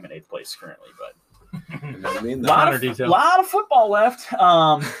 even though I am in 8th place currently. But. Lot of football left.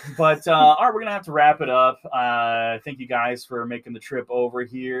 But all right, we're gonna have to wrap it up. Thank you guys for making the trip over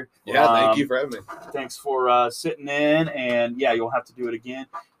here. Yeah, thank you for having me. Thanks for sitting in, and you'll have to do it again.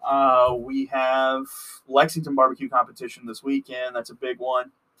 We have Lexington barbecue competition this weekend. That's a big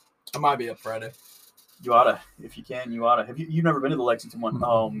one. I might be up Friday. You oughta, if you can. You oughta. Have you've never been to the Lexington one?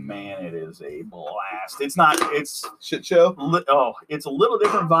 Oh man, it is a blast. It's shit show. It's a little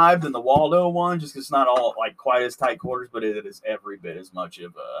different vibe than the Waldo one, just 'cause it's not all like quite as tight quarters, but it is every bit as much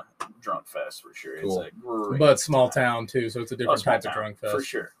of a drunk fest for sure. Cool. It's a great but small town too, so it's a different type of drunk fest for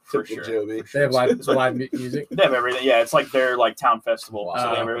sure. For sure. Joby. They have live music. They have everything. Yeah, it's like their town festival. So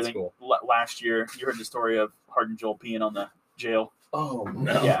they have everything. Cool. Last year, you heard the story of Hard and Joel peeing on the jail Oh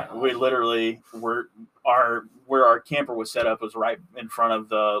No. Yeah, we literally where our camper was set up was right in front of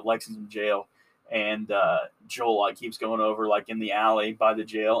the Lexington jail, and Joel like keeps going over like in the alley by the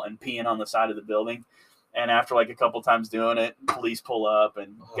jail and peeing on the side of the building, and after like a couple times doing it, police pull up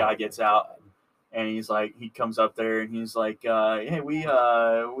and guy gets out. And he's like, he comes up there and he's like, hey,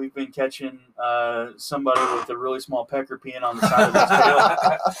 we've been catching somebody with a really small pecker peeing on the side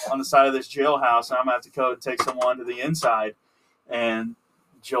of this jailhouse, and I'm gonna have to go take someone to the inside. And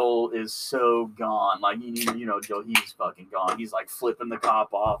Joel is so gone, like you know, Joel, he's fucking gone. He's like flipping the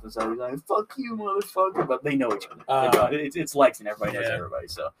cop off, and so he's like, "Fuck you, motherfucker!" But they know each other. It's Lex, and everybody knows everybody.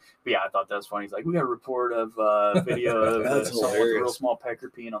 So, but yeah, I thought that was funny. He's like, "We got a report of video of someone with a real small pecker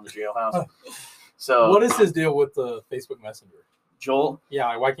peeing on the jailhouse." So what is his deal with the Facebook Messenger? Joel?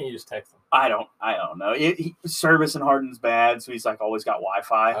 Yeah, why can't you just text him? I don't know. Service in Hardin's bad, so he's like always got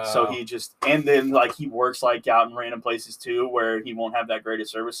Wi-Fi. So he just, and then like he works like out in random places too where he won't have that great of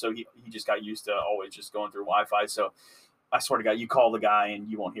service. So he just got used to always just going through Wi-Fi. So I swear to God, you call the guy and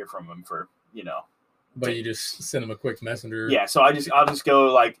you won't hear from him for, But you just send him a quick messenger. Yeah, so I'll just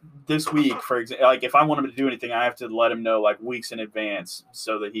go like this week, for example. Like if I want him to do anything, I have to let him know like weeks in advance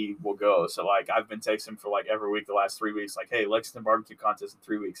so that he will go. So like I've been texting him for like every week the last 3 weeks, like, hey, Lexington barbecue contest in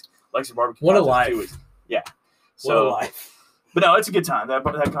 3 weeks. Lexington barbecue what contest a life. in 2 weeks. Yeah. So, what a life. But no, it's a good time. That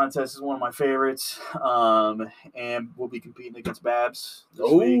contest is one of my favorites. And we'll be competing against Babs this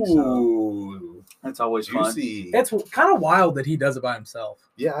week. So that's always juicy. It's kind of wild that he does it by himself.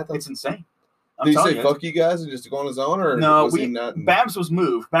 Yeah, I thought it's insane. Did he say fuck you guys and just go on his own, or no? was he not in... Babs was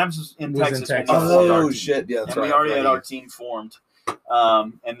moved. Babs was in Texas. Oh shit! Yeah, that's and right. We already had our team formed,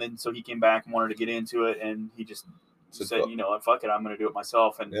 and then so he came back and wanted to get into it, and he just said, you know, fuck it, I'm going to do it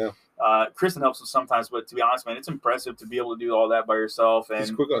myself. And Kristen helps us sometimes, but to be honest, man, it's impressive to be able to do all that by yourself. And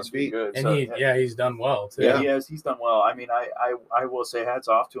he's quick on his feet, good. And so, he's done well too. Yeah, he's done well. I mean, I will say hats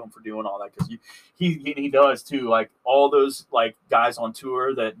off to him for doing all that, because he does too. Like all those like guys on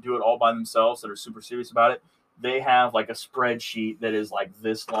tour that do it all by themselves that are super serious about it. They have like a spreadsheet that is like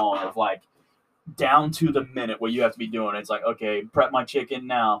this long of like down to the minute what you have to be doing. It's like, okay, prep my chicken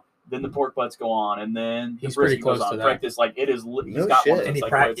now. Then the pork butts go on, and then he's pretty close goes on. to that. Practice like it is. He's got one. And he, like,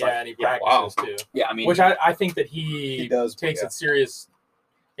 practices too. Yeah, I mean, which I think that he does, takes it serious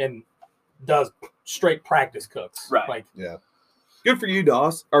and does straight practice cooks. Right. Like, yeah. Good for you,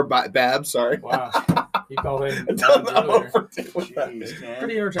 Doss or Babs. Sorry. Wow. You call him pretty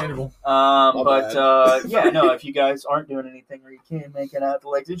interchangeable. Yeah, no. If you guys aren't doing anything, or you can't make it out to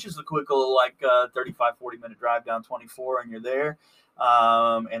Lakes, it's just a quick little like 35-40 minute drive down 24, and you're there.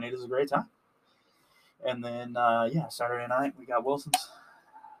 And it is a great time. And then, Saturday night we got Wilson's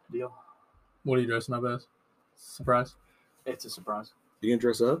deal. What are you dressing up as? Surprise? It's a surprise. You gonna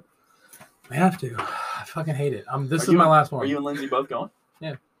dress up? I have to. I fucking hate it. This is my last one. Are you and Lindsay both going?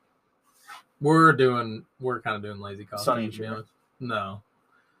 Yeah. We're kind of doing lazy costumes. Sunny and to be honest. No.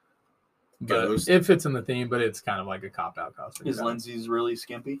 Ghost. But it fits in the theme, but it's kind of like a cop-out costume. Is Lindsay's really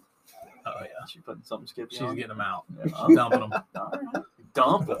skimpy? Oh, yeah. She's putting something skimpy She's on? getting them out. Yeah. Dumping them. All right.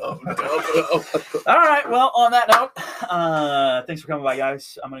 Dump them. All right. Well, on that note, thanks for coming by,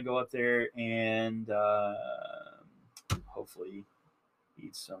 guys. I'm going to go up there and hopefully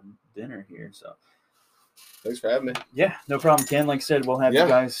eat some dinner here. So thanks for having me. Yeah, no problem, Ken. Like I said, we'll have you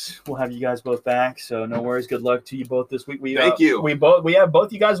guys both back. So no worries. Good luck to you both this week. Thank you. We have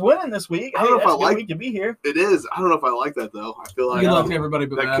both you guys winning this week. I don't know if I like week to be here. It is. I don't know if I like that though. I feel like good luck to everybody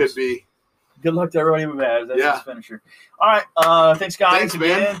but that Babs. could be. Good luck to everybody with Babs. That's his finisher. All right. Thanks, guys. Thanks,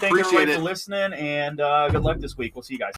 man. Thanks Appreciate everybody it. for listening, and good luck this week. We'll see you guys.